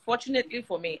I said, fortunately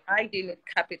for me, I didn't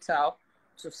capital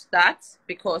to start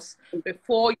because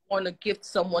before you want to gift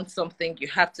someone something, you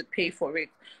have to pay for it.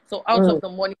 So out of the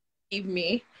money you give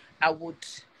me, I would.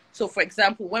 So for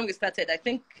example, when we started, I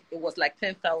think it was like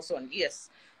 10,000. Yes,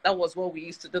 that was what we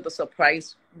used to do the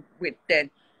surprise with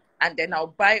then. And then I'll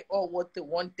buy all what they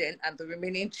want then, and the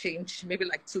remaining change, maybe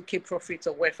like 2K profit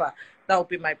or whatever, that would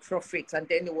be my profit. And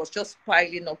then it was just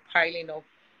piling up,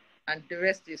 and the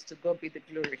rest is to God be the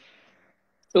glory.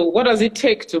 So what does it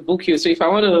take to book you? So if I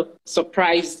want to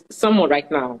surprise someone right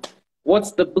now,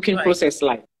 what's the booking process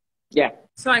like? Yeah.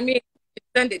 So I mean,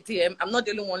 send a DM. I'm not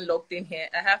the only one logged in here.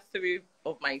 I have 3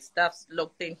 of my staffs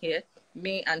logged in here,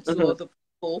 me and 2 other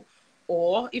people.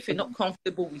 Or if you're not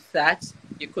comfortable with that,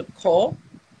 you could call.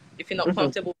 If you're not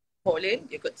comfortable with calling,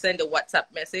 you could send a WhatsApp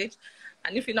message.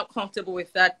 And if you're not comfortable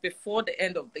with that, before the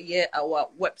end of the year, our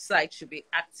website should be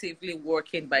actively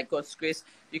working by God's grace.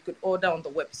 You could order on the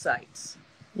website.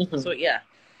 So yeah.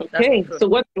 Okay. So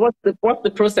what's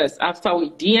the process after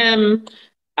we DM?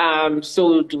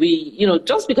 So do we,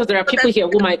 just because there are people here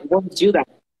who might want to do that.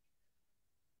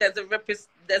 There's a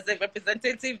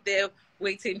representative there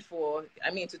waiting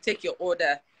to take your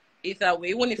order either way.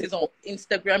 Even if it's on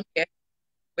Instagram here,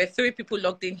 where 3 people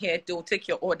logged in here, they'll take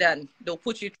your order and they'll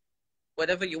put you through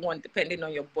whatever you want depending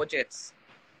on your budgets.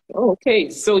 Okay.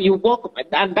 So you walk,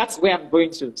 and that's where I'm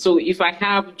going to. So if I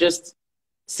have just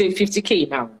say 50K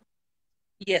now.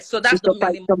 Yes, so that's the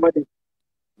minimum. Somebody.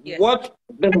 Yes. What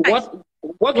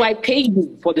do I pay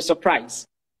you for the surprise,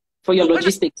 for your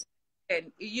logistics?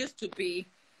 And it used to be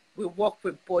we work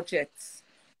with budgets.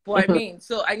 But I mean,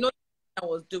 so I know I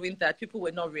was doing that. People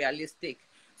were not realistic.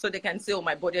 So they can say, oh,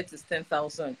 my budget is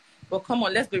 10,000. But come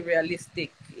on, let's be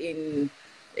realistic in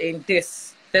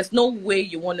this. There's no way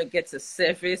you want to get a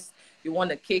service. You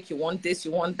want a cake, you want this, you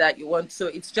want that, so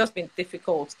it's just been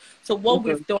difficult. So what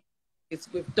we've done is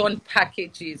we've done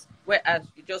packages, whereas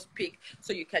you just pick,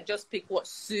 so you can just pick what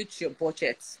suits your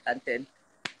budget, and then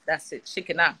that's it,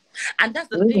 shaking out. And that's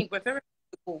the thing, we're very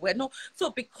so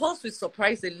because we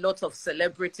surprise a lot of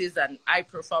celebrities and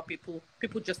high-profile people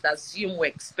just assume we're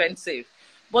expensive.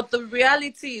 But the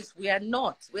reality is we are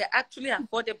not. We're actually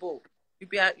affordable.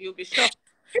 You'll be shocked.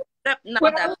 Now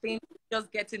that things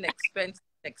just getting expensive.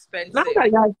 Now that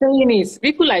you are saying is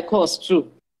people like us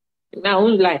too. Now I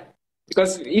won't lie.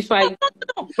 Because if I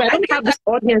don't have this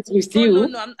audience with you.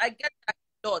 No, I get that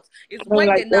a lot. It's when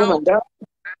like, they now.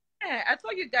 Yeah, I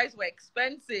thought you guys were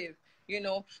expensive,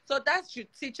 So that should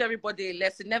teach everybody a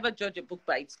lesson. Never judge a book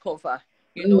by its cover.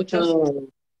 Just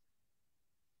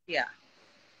yeah.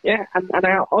 Yeah, and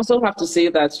I also have to say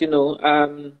that,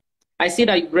 I see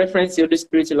that you reference the Holy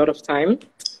Spirit a lot of time,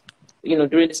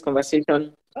 during this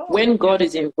conversation. When God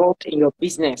is involved in your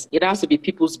business, it has to be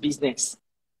people's business.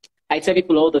 I tell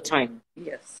people all the time.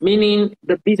 Yes. Meaning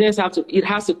the business it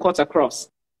has to cut across.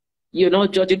 You're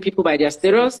not judging people by their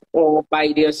status or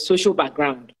by their social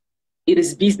background. It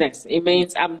is business. It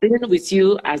means I'm dealing with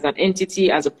you as an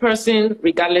entity, as a person,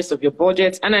 regardless of your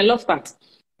budget. And I love that.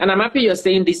 And I'm happy you're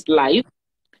saying this live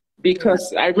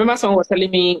because I remember someone was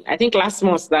telling me, I think last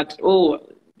month, that, oh,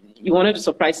 you wanted to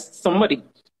surprise somebody.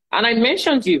 And I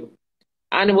mentioned you.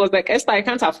 And it was like, Esther, I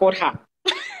can't afford her.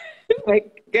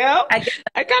 Like, girl, I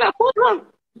can't afford her.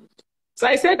 So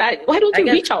I said, why don't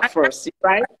you reach out first,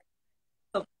 right?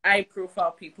 High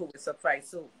profile people with surprise.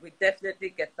 So we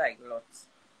definitely get that a lot.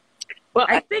 Well,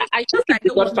 I think I just I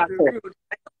don't want to be rude.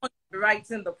 I don't want to be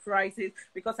writing the prices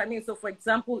because I mean, so for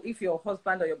example, if your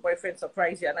husband or your boyfriend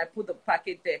surprise you and I put the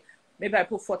package there, maybe I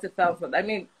put 40,000. I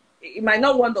mean, you might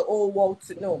not want the whole world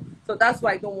to know. So that's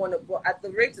why I don't want to go at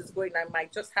the rate it's going. I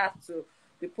might just have to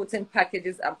be putting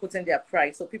packages and putting their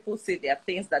price. So people say there are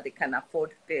things that they can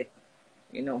afford there,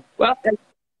 you know. Well,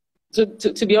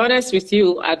 to be honest with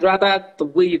you, I'd rather the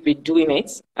way you've been doing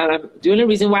it. And the only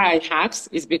reason why I asked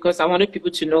is because I wanted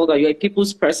people to know that you're a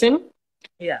people's person.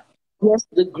 Yeah. Yes,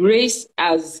 the grace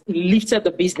has lifted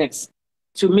the business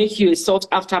to make you a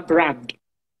sought-after brand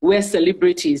where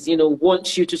celebrities, you know,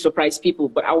 want you to surprise people.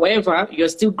 But however, you're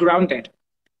still grounded.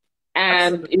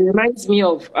 And Absolutely. It reminds me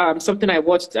of something I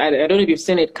watched. I don't know if you've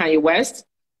seen it, Kanye West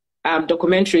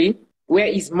documentary,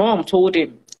 where his mom told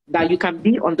him that you can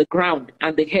be on the ground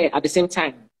and the hair at the same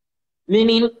time.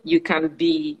 Meaning you can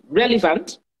be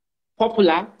relevant,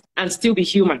 popular, and still be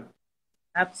human.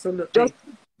 Absolutely. Just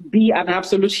be an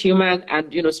absolute human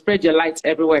and, you know, spread your light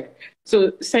everywhere.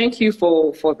 So thank you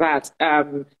for that.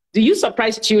 Do you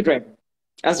surprise children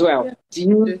as well? Yeah, do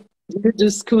you do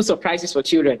school surprises for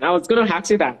children? I was going to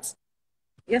ask you that.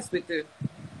 Yes, we do.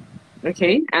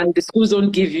 Okay. And the schools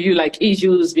don't give you like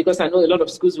issues, because I know a lot of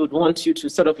schools would want you to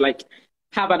sort of like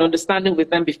have an understanding with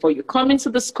them before you come into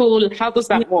the school. How does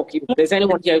that work? If there's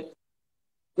anyone here?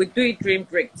 We do it during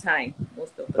break time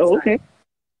most of the time. Okay.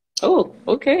 Oh,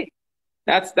 okay.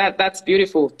 That's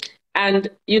beautiful. And,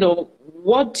 you know,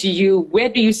 where do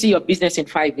you see your business in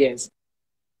 5 years?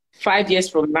 5 years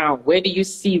from now, where do you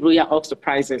see Royal Oak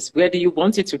Surprises? Where do you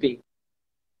want it to be?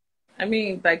 I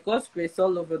mean, by God's grace,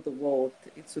 all over the world,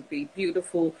 it would be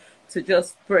beautiful to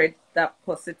just spread that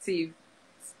positive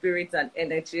spirit and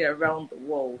energy around the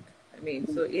world. I mean,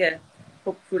 so yeah,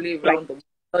 hopefully around the world,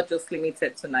 not just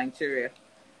limited to Nigeria.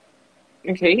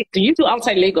 Okay. Do you do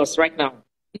outside Lagos right now?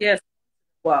 Yes.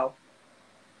 Wow.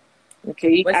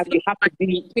 Okay. And you have to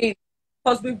be...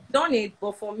 Because we've done it,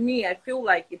 but for me, I feel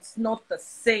like it's not the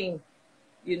same,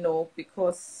 you know,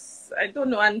 because I don't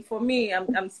know. And for me,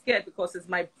 I'm scared because it's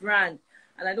my brand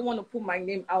and I don't want to put my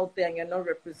name out there and you're not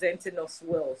representing us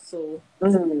well. So,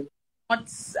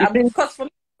 because for me, it's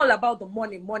all about the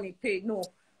money, pay. No.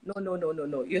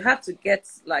 You have to get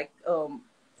like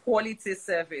quality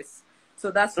service. So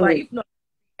that's why, if not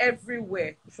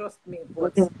everywhere, trust me,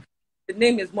 but the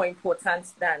name is more important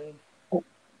than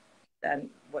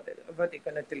what they're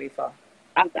going to deliver.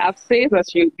 I've said that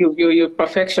you're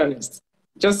perfectionist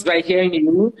just by hearing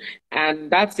you,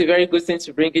 and that's a very good thing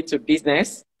to bring into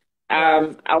business.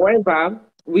 However,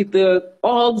 with the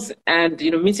odds and,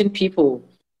 you know, meeting people,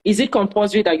 is it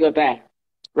compulsory that you're there?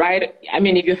 Right? I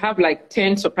mean, if you have like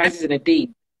 10 surprises in a day.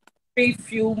 A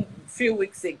few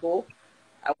weeks ago,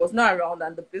 I was not around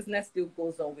and the business still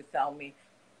goes on without me.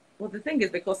 Well, the thing is,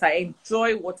 because I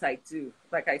enjoy what I do.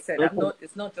 Like I said,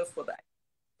 it's not just for that.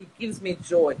 It gives me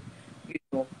joy, you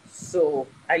know. So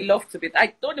I love to be.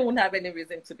 I don't even have any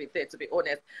reason to be there, to be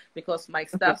honest, because my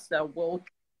staffs are well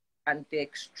and they're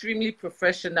extremely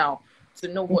professional to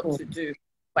know what to do.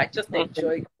 But I just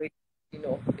enjoy it, you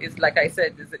know. It's like I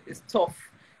said, it's tough.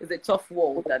 It's a tough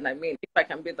world, and I mean, if I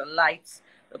can be the light,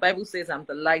 the Bible says I'm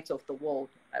the light of the world.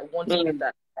 I want to be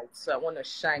that light, so I want to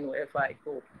shine wherever I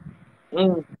go.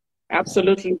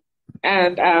 Absolutely.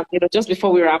 And, you know, just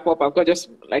before we wrap up, I've got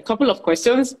just like a couple of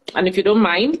questions. And if you don't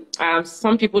mind,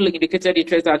 some people indicated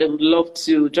interest that they would love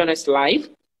to join us live.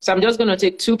 So I'm just going to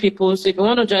take 2 people. So if you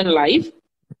want to join live,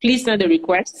 please send a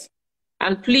request.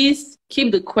 And please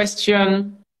keep the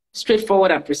question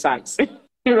straightforward and precise.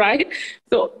 Right?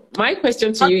 So my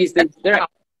question to you is that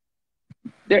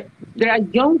there are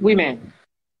young women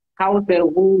out there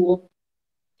who,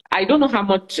 I don't know how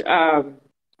much...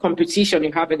 competition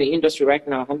you have in the industry right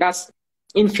now, and that's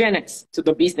in fairness to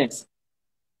the business.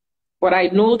 But I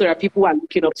know there are people who are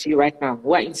looking up to you right now,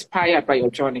 who are inspired by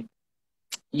your journey.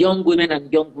 Young women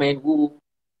and young men who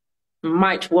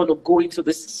might want to go into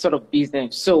this sort of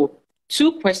business. So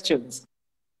 2 questions.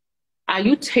 Are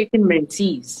you taking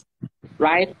mentees,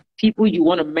 right? People you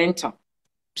want to mentor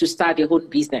to start your own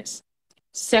business?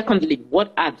 Secondly,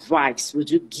 what advice would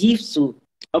you give to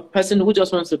a person who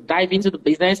just wants to dive into the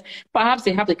business? Perhaps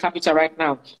they have the capital right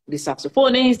now, the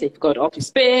saxophonists, they've got office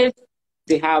space,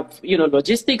 they have,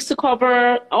 logistics to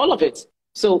cover, all of it.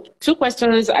 So 2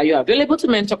 questions: are you available to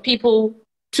mentor people?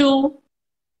 2,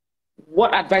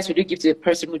 what advice would you give to a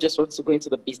person who just wants to go into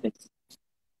the business?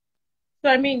 So,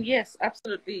 I mean, yes,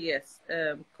 absolutely, yes.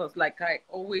 Because like I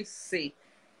always say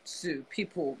to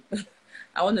people,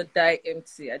 I want to die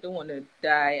empty. I don't want to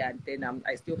die and then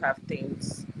I still have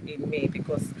things in me,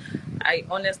 because I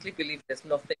honestly believe there's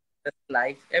nothing in this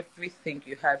life. Everything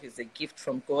you have is a gift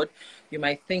from God. You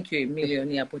might think you're a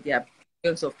millionaire, but there are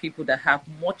billions of people that have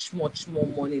much, much more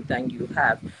money than you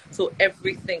have. So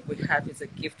everything we have is a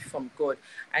gift from God.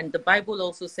 And the Bible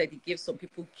also said He gives some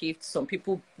people gifts, some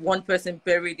people, one person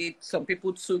buried it, some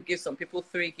people 2 gifts, some people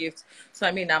 3 gifts. So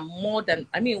I mean,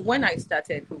 when I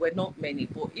started, we were not many,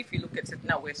 but if you look at it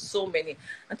now, we're so many.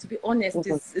 And to be honest,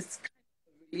 it's kind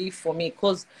of a relief for me,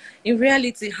 because in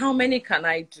reality, how many can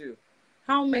I do?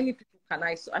 How many people can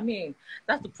I? So, I mean,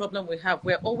 that's the problem we have.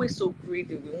 We're always so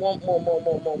greedy. We want more, more,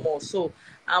 more, more, more. So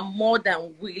I'm more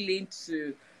than willing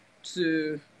to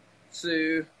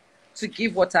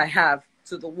give what I have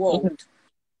to the world.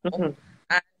 And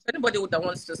anybody that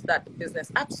wants to start the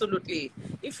business, absolutely.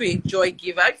 If you enjoy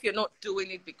giver, if you're not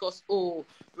doing it because Royal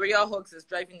Hugs is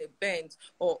driving a Benz,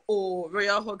 or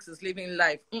Royal Hugs is living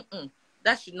life,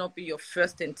 that should not be your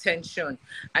first intention.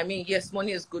 I mean, yes,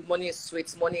 money is good, money is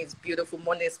sweet, money is beautiful,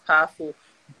 money is powerful,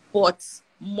 but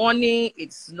money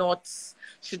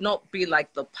should not be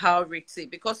like the priority,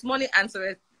 because money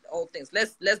answers all things.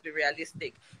 Let's be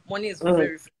realistic. Money is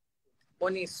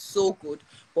money is so good,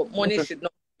 but money should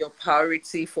not be your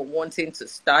priority for wanting to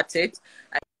start it.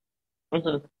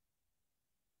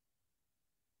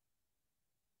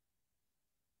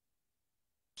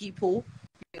 People,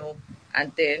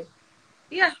 and then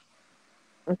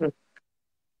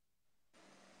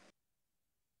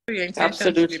your intention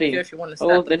Absolutely. should be pure if you want to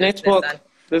start the network.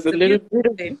 There's a little bit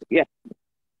of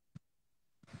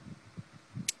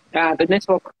the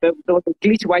network. There was a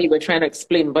glitch while you were trying to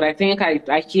explain, but I think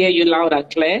I hear you loud and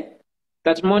clear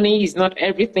that money is not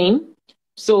everything.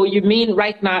 So you mean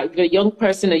right now, if a young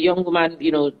person, a young woman,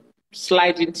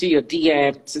 slide into your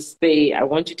DM to say, I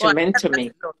want you to mentor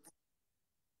me.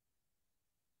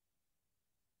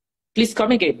 Please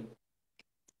come again.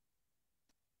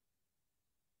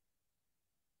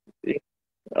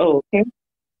 Oh, okay.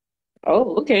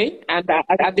 Oh, okay. And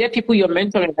are there people you're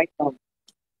mentoring right now?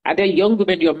 Are there young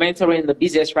women you're mentoring in the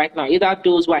business right now? Either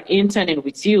those who are interning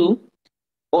with you,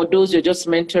 or those you're just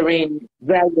mentoring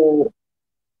very well?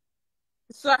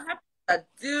 So I have to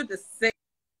do the same.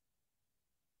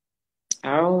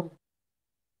 Oh.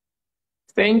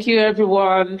 Thank you,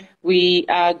 everyone. We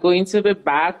are going to be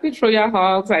back with Royal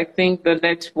Hugs. I think the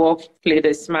network played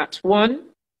a smart one,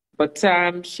 but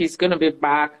she's going to be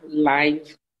back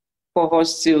live for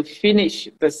us to finish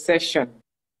the session.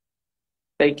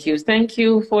 Thank you. Thank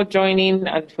you for joining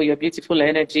and for your beautiful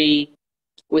energy.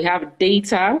 We have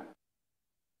data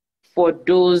for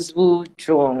those who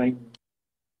join.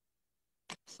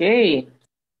 Okay.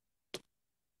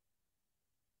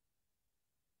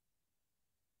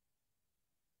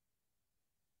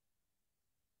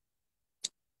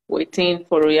 Waiting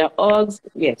for Royal Hugs.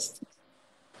 Yes.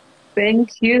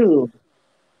 Thank you.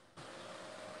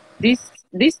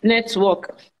 This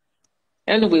network.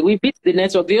 Anyway, we beat the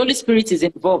network. The Holy Spirit is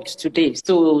involved today,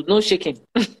 so no shaking.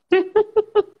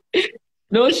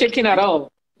 No shaking at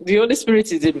all. The Holy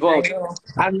Spirit is involved.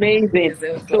 Amazing.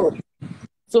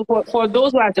 So for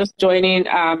those who are just joining,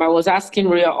 I was asking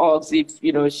Royal Hugs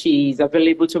if she's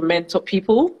available to mentor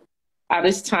people at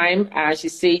this time, and she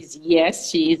says yes,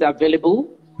 she is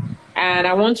available. And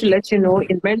I want to let you know,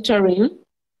 in mentoring,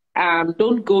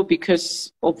 don't go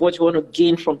because of what you want to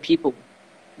gain from people.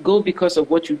 Go because of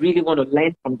what you really want to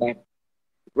learn from them,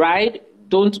 right?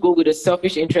 Don't go with a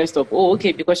selfish interest of,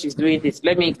 okay, because she's doing this,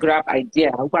 let me grab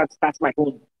idea, I'll go and start my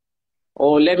own.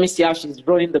 Or let me see how she's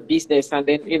running the business, and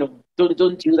then,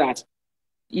 don't do that.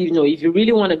 If you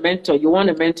really want to mentor, you want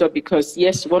to mentor because,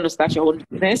 yes, you want to start your own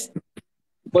business,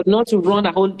 but not to run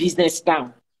a whole business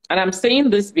down. And I'm saying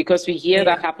this because we hear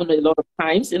that happen a lot of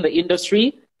times in the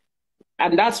industry.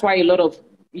 And that's why a lot of,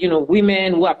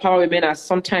 women who are power women are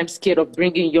sometimes scared of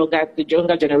bringing the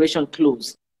younger generation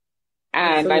close.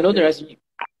 And absolutely. I know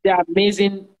there are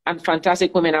amazing and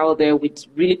fantastic women out there with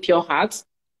really pure hearts,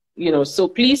 so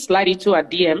please slide into a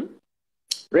DM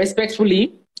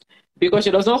respectfully, because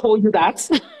she does not hold you that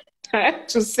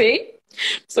to say.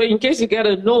 So in case you get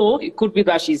a no, it could be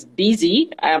that she's busy.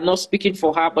 I am not speaking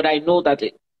for her, but I know that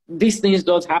these things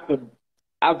don't happen.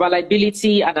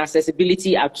 availability and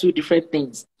accessibility are two different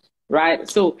things, right?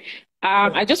 So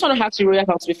I just want to have to real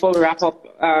house before we wrap up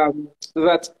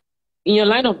that in your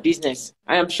line of business,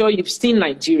 I am sure you've seen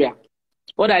Nigeria.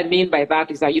 What I mean by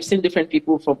that is that you've seen different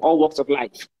people from all walks of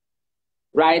life,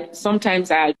 right?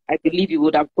 Sometimes I believe you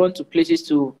would have gone to places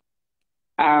to,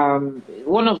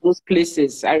 one of those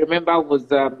places I remember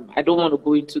was, I don't want to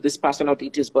go into this personal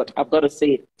details, but I've got to say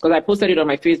it because I posted it on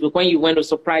my Facebook when you went to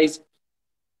surprise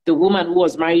the woman who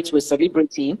was married to a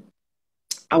celebrity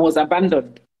and was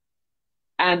abandoned.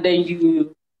 And then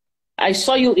I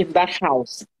saw you in that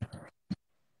house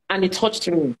and it touched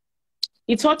me.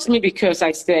 It touched me because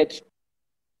I said,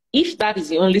 if that is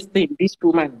the only thing this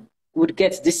woman would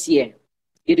get this year,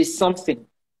 it is something.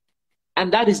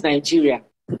 And that is Nigeria.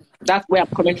 That's where I'm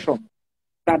coming from.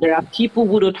 That there are people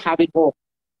who don't have it all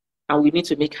and we need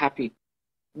to make happy.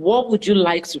 What would you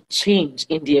like to change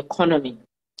in the economy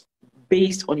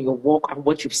based on your work and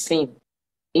what you've seen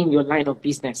in your line of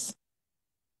business?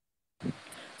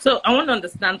 So I want to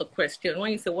understand the question.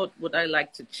 When you say, what would I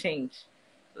like to change?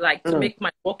 Like to make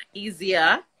my work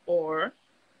easier or?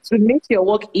 To make your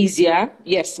work easier,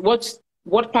 yes.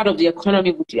 What part of the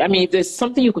economy would you, I mean, if there's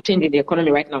something you could change in the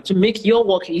economy right now to make your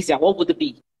work easier, what would it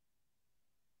be?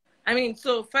 I mean,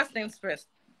 so first things first,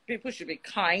 people should be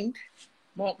kind,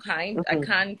 more kind. I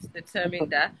can't determine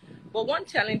that. But one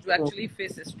challenge we actually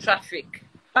face is traffic.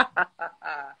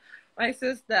 My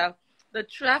sister, the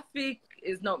traffic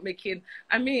is not making,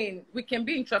 I mean, we can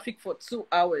be in traffic for 2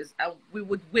 hours and we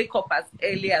would wake up as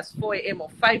early as 4 a.m. or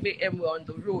 5 a.m. we're on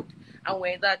the road and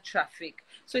we're in that traffic.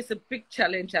 So it's a big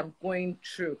challenge I'm going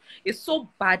through. It's so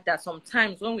bad that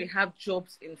sometimes when we have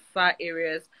jobs in far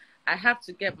areas, I have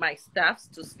to get my staffs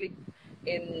to sleep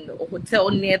in a hotel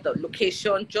near the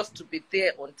location just to be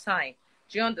there on time.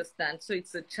 Do you understand? So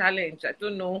it's a challenge. I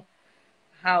don't know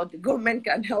how the government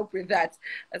can help with that,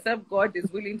 except God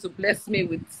is willing to bless me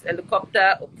with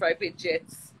helicopter or private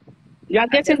jets. You are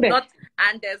getting there.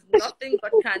 And there's nothing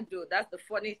God can do. That's the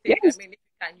funny thing. Yes. I mean, if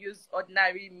you can use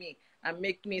ordinary me and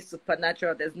make me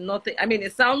supernatural, there's nothing. I mean,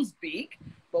 it sounds big,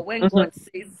 but when God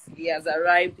says he has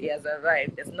arrived, he has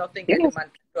arrived. There's nothing any man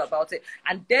can do about it.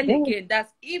 And then again,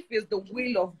 that's if it's the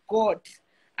will of God.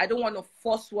 I don't want to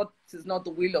force what is not the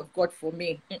will of God for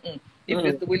me. If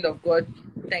it's the will of God,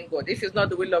 thank God. If it's not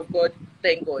the will of God,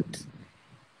 thank God.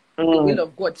 The will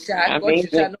of God shall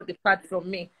not depart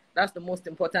from me. That's the most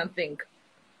important thing.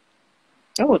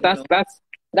 Oh,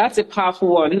 that's a powerful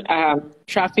one.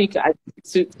 Traffic,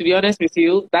 to be honest with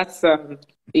you, that's a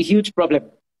huge problem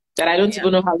that I don't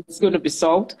even know how it's going to be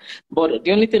solved. But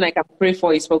the only thing I can pray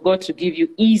for is for God to give you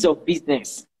ease of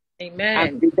business. Amen.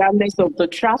 And regardless of the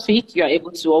traffic, you are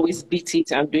able to always beat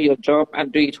it and do your job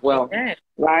and do it well. Amen.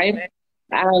 Right? Amen.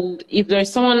 And if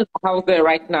there's someone out there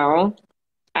right now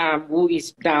who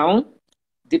is down,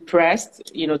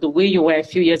 depressed, the way you were a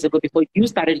few years ago before you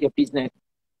started your business,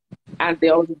 and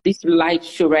they're on this live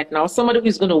show right now, somebody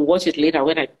who's going to watch it later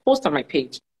when I post on my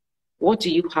page, what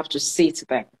do you have to say to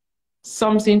them?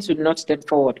 Something to nudge them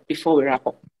forward before we wrap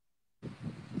up.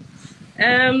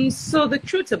 So the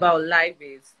truth about life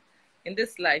is, in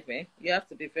this life, you have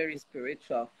to be very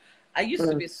spiritual. I used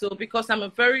to be so, because I'm a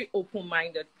very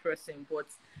open-minded person, but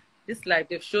this life,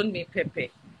 they've shown me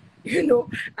Pepe,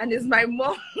 and it's my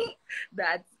mom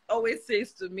that always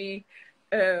says to me,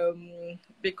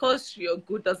 because you're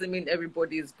good doesn't mean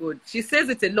everybody is good. She says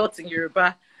it a lot in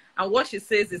Yoruba, and what she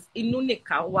says is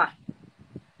Inunikawa.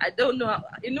 I don't know.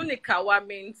 Inunikawa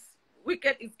means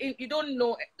wicked. You don't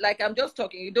know, like I'm just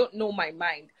talking, you don't know my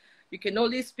mind. You can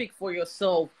only speak for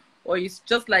yourself. Or it's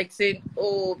just like saying,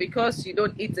 oh, because you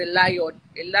don't eat a lion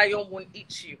won't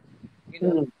eat you.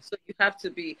 So you have to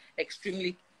be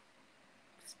extremely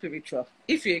spiritual.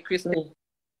 If you're a Christian,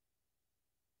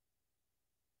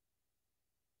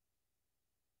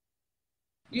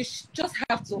 you just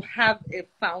have to have a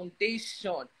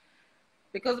foundation.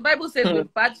 Because the Bible says we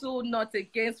battle not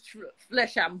against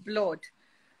flesh and blood.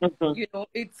 You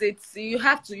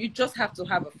just have to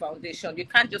have a foundation. You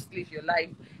can't just live your life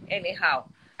anyhow.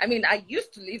 I mean, I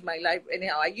used to live my life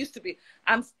anyhow.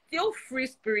 I'm still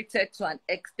free-spirited to an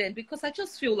extent because I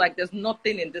just feel like there's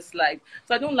nothing in this life.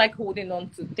 So I don't like holding on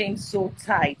to things so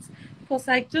tight because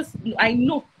I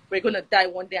know we're going to die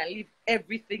one day and leave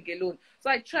everything alone.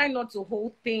 So I try not to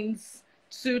hold things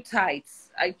too tight.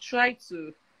 I try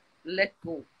to let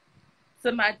go.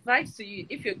 So my advice to you,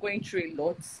 if you're going through a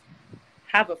lot,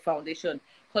 have a foundation.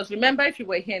 Because remember, if you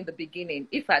were here in the beginning,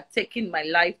 if I had taken my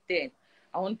life then,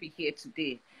 I won't be here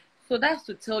today. So that's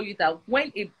to tell you that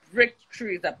when a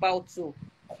breakthrough is about to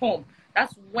come,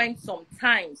 that's when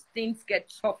sometimes things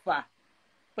get tougher.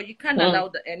 But you can't allow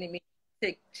the enemy to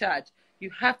take charge.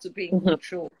 You have to be in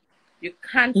control. You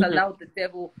can't allow the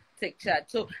devil take charge.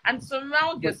 So, and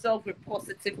surround yourself with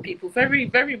positive people. Very,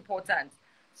 very important.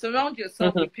 Surround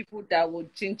yourself with people that will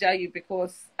ginger you,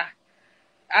 because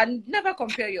and never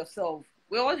compare yourself.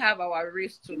 We all have our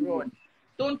race to run.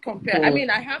 Don't compare. I mean,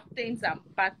 I have things I'm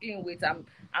battling with.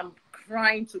 I'm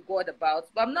crying to God about,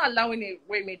 but I'm not allowing it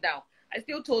weigh me down. I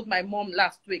still told my mom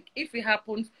last week, if it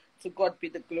happens, to God be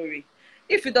the glory.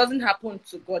 If it doesn't happen,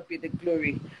 to God be the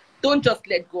glory. Don't just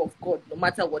let go of God, no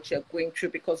matter what you're going through,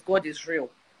 because God is real.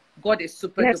 God is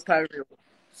super duper real.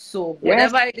 So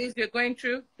whatever it is you're going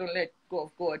through, don't let go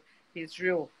of God. He's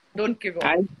real. Don't give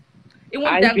up. Even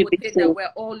Dangote that we're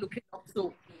all looking up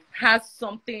to has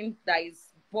something that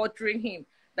is bothering him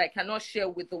that cannot share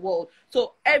with the world.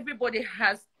 So everybody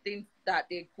has things that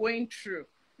they're going through.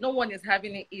 No one is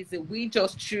having it easy. We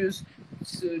just choose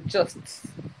to just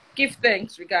give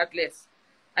thanks regardless.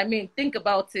 I mean, think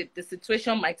about it. The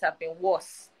situation might have been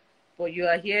worse, but you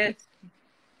are here.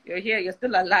 You're here. You're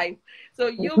still alive. So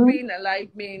you being alive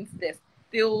means there's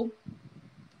still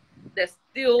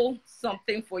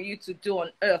something for you to do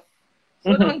on earth.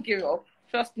 So don't give up.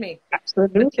 Trust me.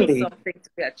 Absolutely. There's still something to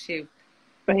be achieved.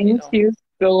 Thank you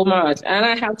so much. And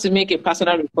I have to make a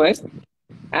personal request,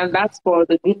 and that's for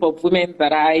the group of women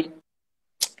that I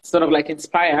sort of like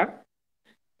inspire.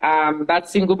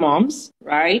 That's single moms,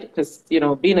 right? Because, you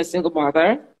know, being a single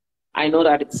mother, I know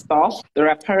that it's tough. There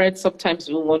are parents sometimes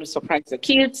who want to surprise their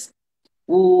kids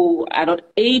who are not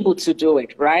able to do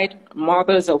it, right?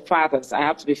 Mothers or fathers, I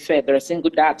have to be fair. There are single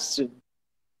dads too.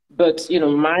 But, you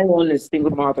know, my own is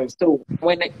single mother. So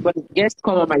when guests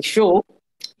come on my show,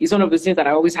 it's one of the things that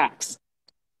I always ask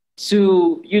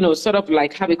to, you know, sort of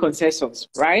like have a consensus,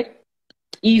 right?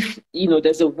 If, you know,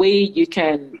 there's a way you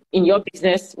can, in your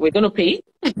business, we're going to pay,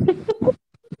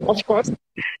 of course.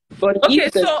 But okay,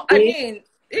 so, I mean,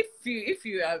 if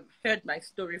you have heard my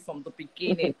story from the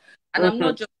beginning, and I'm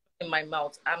not just in my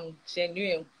mouth, I'm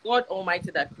genuine. God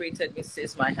Almighty that created me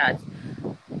says my heart.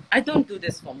 I don't do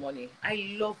this for money.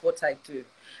 I love what I do.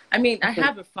 I mean, I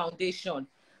have a foundation.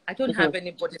 I don't have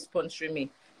anybody sponsoring me.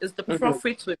 It's the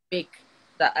profits we make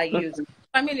that I use.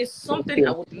 I mean, it's something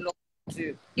I would love to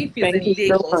do. If it's in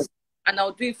Lagos, and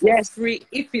I'll do it for free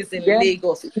if it's in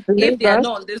Lagos. If they are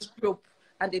not on this group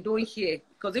and they don't hear,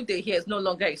 because if they hear, it's no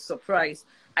longer a surprise.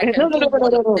 I can do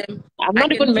one of them. I'm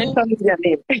not even mentioning their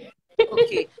name.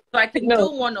 Okay, so I can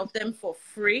do one of them for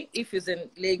free if it's in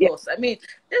Lagos. I mean,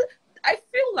 I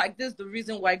feel like this is the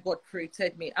reason why God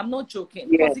created me. I'm not joking,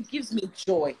 because it gives me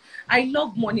joy. I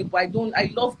love money, but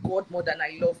I love God more than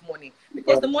I love money,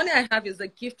 because the money I have is a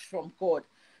gift from God.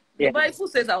 The Bible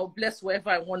says I will bless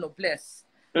whoever I want to bless.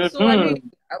 So I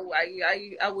mean,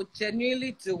 I would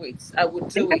genuinely do it. I would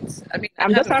do it. I mean,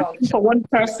 I'm just asking for one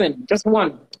person, just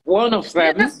one of them.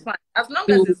 Yeah, that's fine. As long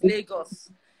as it's Lagos.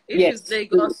 If it's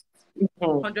Lagos,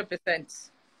 100%.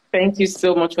 Thank you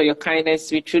so much for your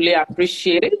kindness. We truly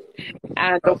appreciate it.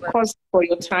 And of course, for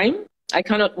your time. I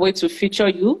cannot wait to feature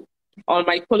you on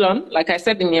my column. Like I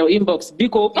said in your inbox,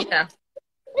 Biko. Yeah.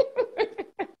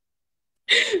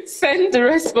 Send the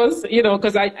response, you know,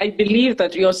 because I believe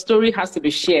that your story has to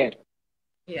be shared.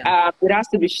 Yeah. It has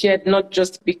to be shared, not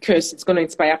just because it's going to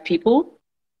inspire people,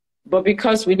 but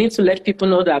because we need to let people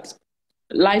know that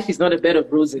life is not a bed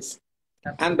of roses.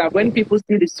 Absolutely. And that when people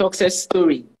see the success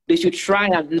story, they should try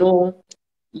and know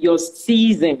your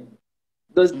season,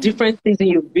 those different seasons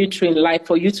you've been through in life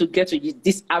for you to get to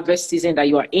this harvest season that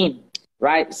you are in,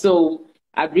 right? So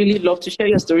I'd really love to share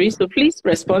your story. So please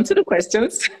respond to the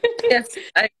questions. Yes,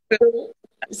 I will.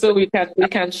 So we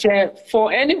can share.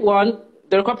 For anyone,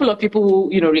 there are a couple of people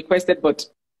who, you know, requested, but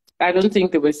I don't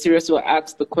think they were serious to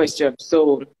ask the question.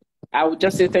 So I would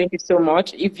just say thank you so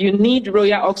much. If you need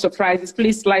Royal Oak surprises,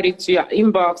 please slide into your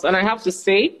inbox. And I have to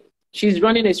say, she's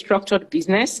running a structured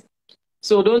business.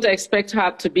 So don't expect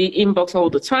her to be inbox all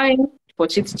the time for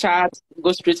chit chat.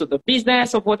 Go straight to the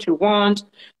business of what you want.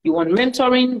 You want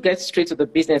mentoring, get straight to the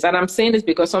business. And I'm saying this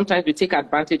because sometimes we take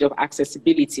advantage of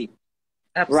accessibility.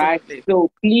 Absolutely. Right?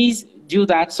 So please do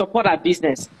that. Support our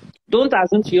business. Don't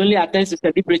assume she only attends to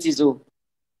celebrities. Oh,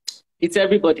 it's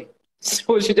everybody.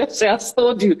 So she just say, I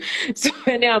told you. So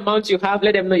any amount you have,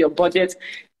 let them know your budget.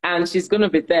 And she's going to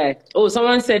be there. Oh,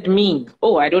 someone said me.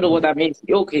 Oh, I don't know what that means.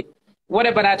 Okay.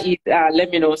 Whatever that is,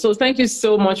 let me know. So thank you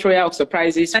so much, Royal Oak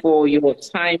Surprises, for your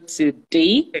time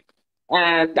today.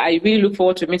 And I really look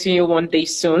forward to meeting you one day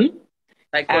soon.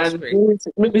 And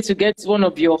maybe to get one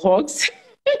of your hugs.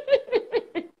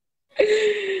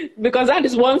 Because that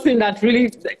is one thing that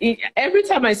really, every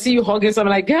time I see you hugging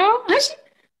someone, like, girl, I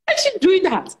should doing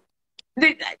that.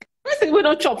 I say, we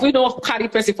don't chop, we don't carry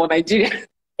person for Nigeria.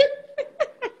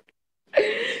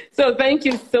 So thank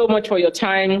you so much for your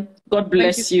time. God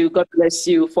bless you. God bless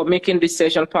you for making this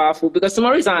session powerful, because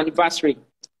tomorrow is our anniversary.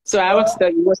 So I want to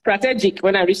tell you, it was strategic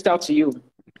when I reached out to you.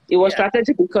 It was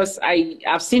strategic because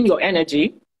I've seen your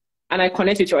energy and I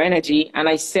connect with your energy, and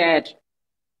I said,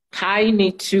 I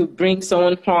need to bring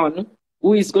someone on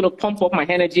who is going to pump up my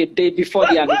energy a day before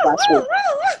the anniversary.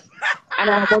 And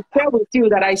I will share with you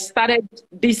that I started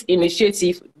this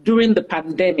initiative during the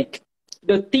pandemic,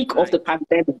 the thick of the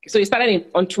pandemic. So it started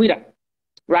on Twitter,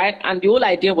 right? And the whole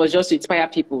idea was just to inspire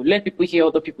people, let people hear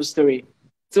other people's story.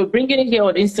 So bringing it here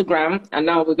on Instagram, and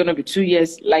now we're going to be 2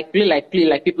 years, like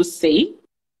people say.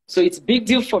 So it's a big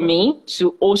deal for me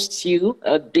to host you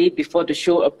a day before the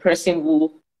show, a person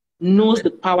who knows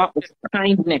the power of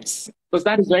kindness, because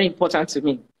that is very important to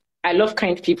me. I love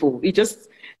kind people.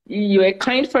 You're a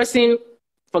kind person,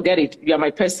 forget it, you are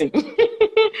my person.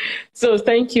 So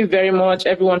thank you very much,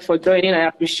 everyone, for joining. I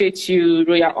appreciate you,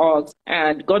 Royal Ogs,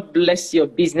 and God bless your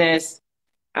business,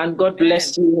 and God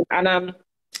bless you. And I'm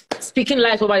speaking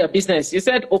life over your business. You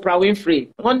said Oprah Winfrey.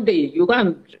 One day you go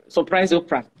and surprise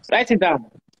Oprah. Write it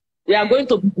down. We are going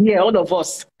to be here, all of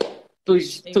us,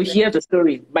 to hear the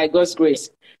story by God's grace.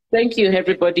 Thank you,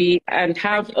 everybody, and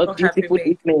have a beautiful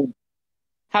evening.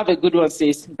 Have a good one,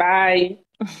 sis. Bye.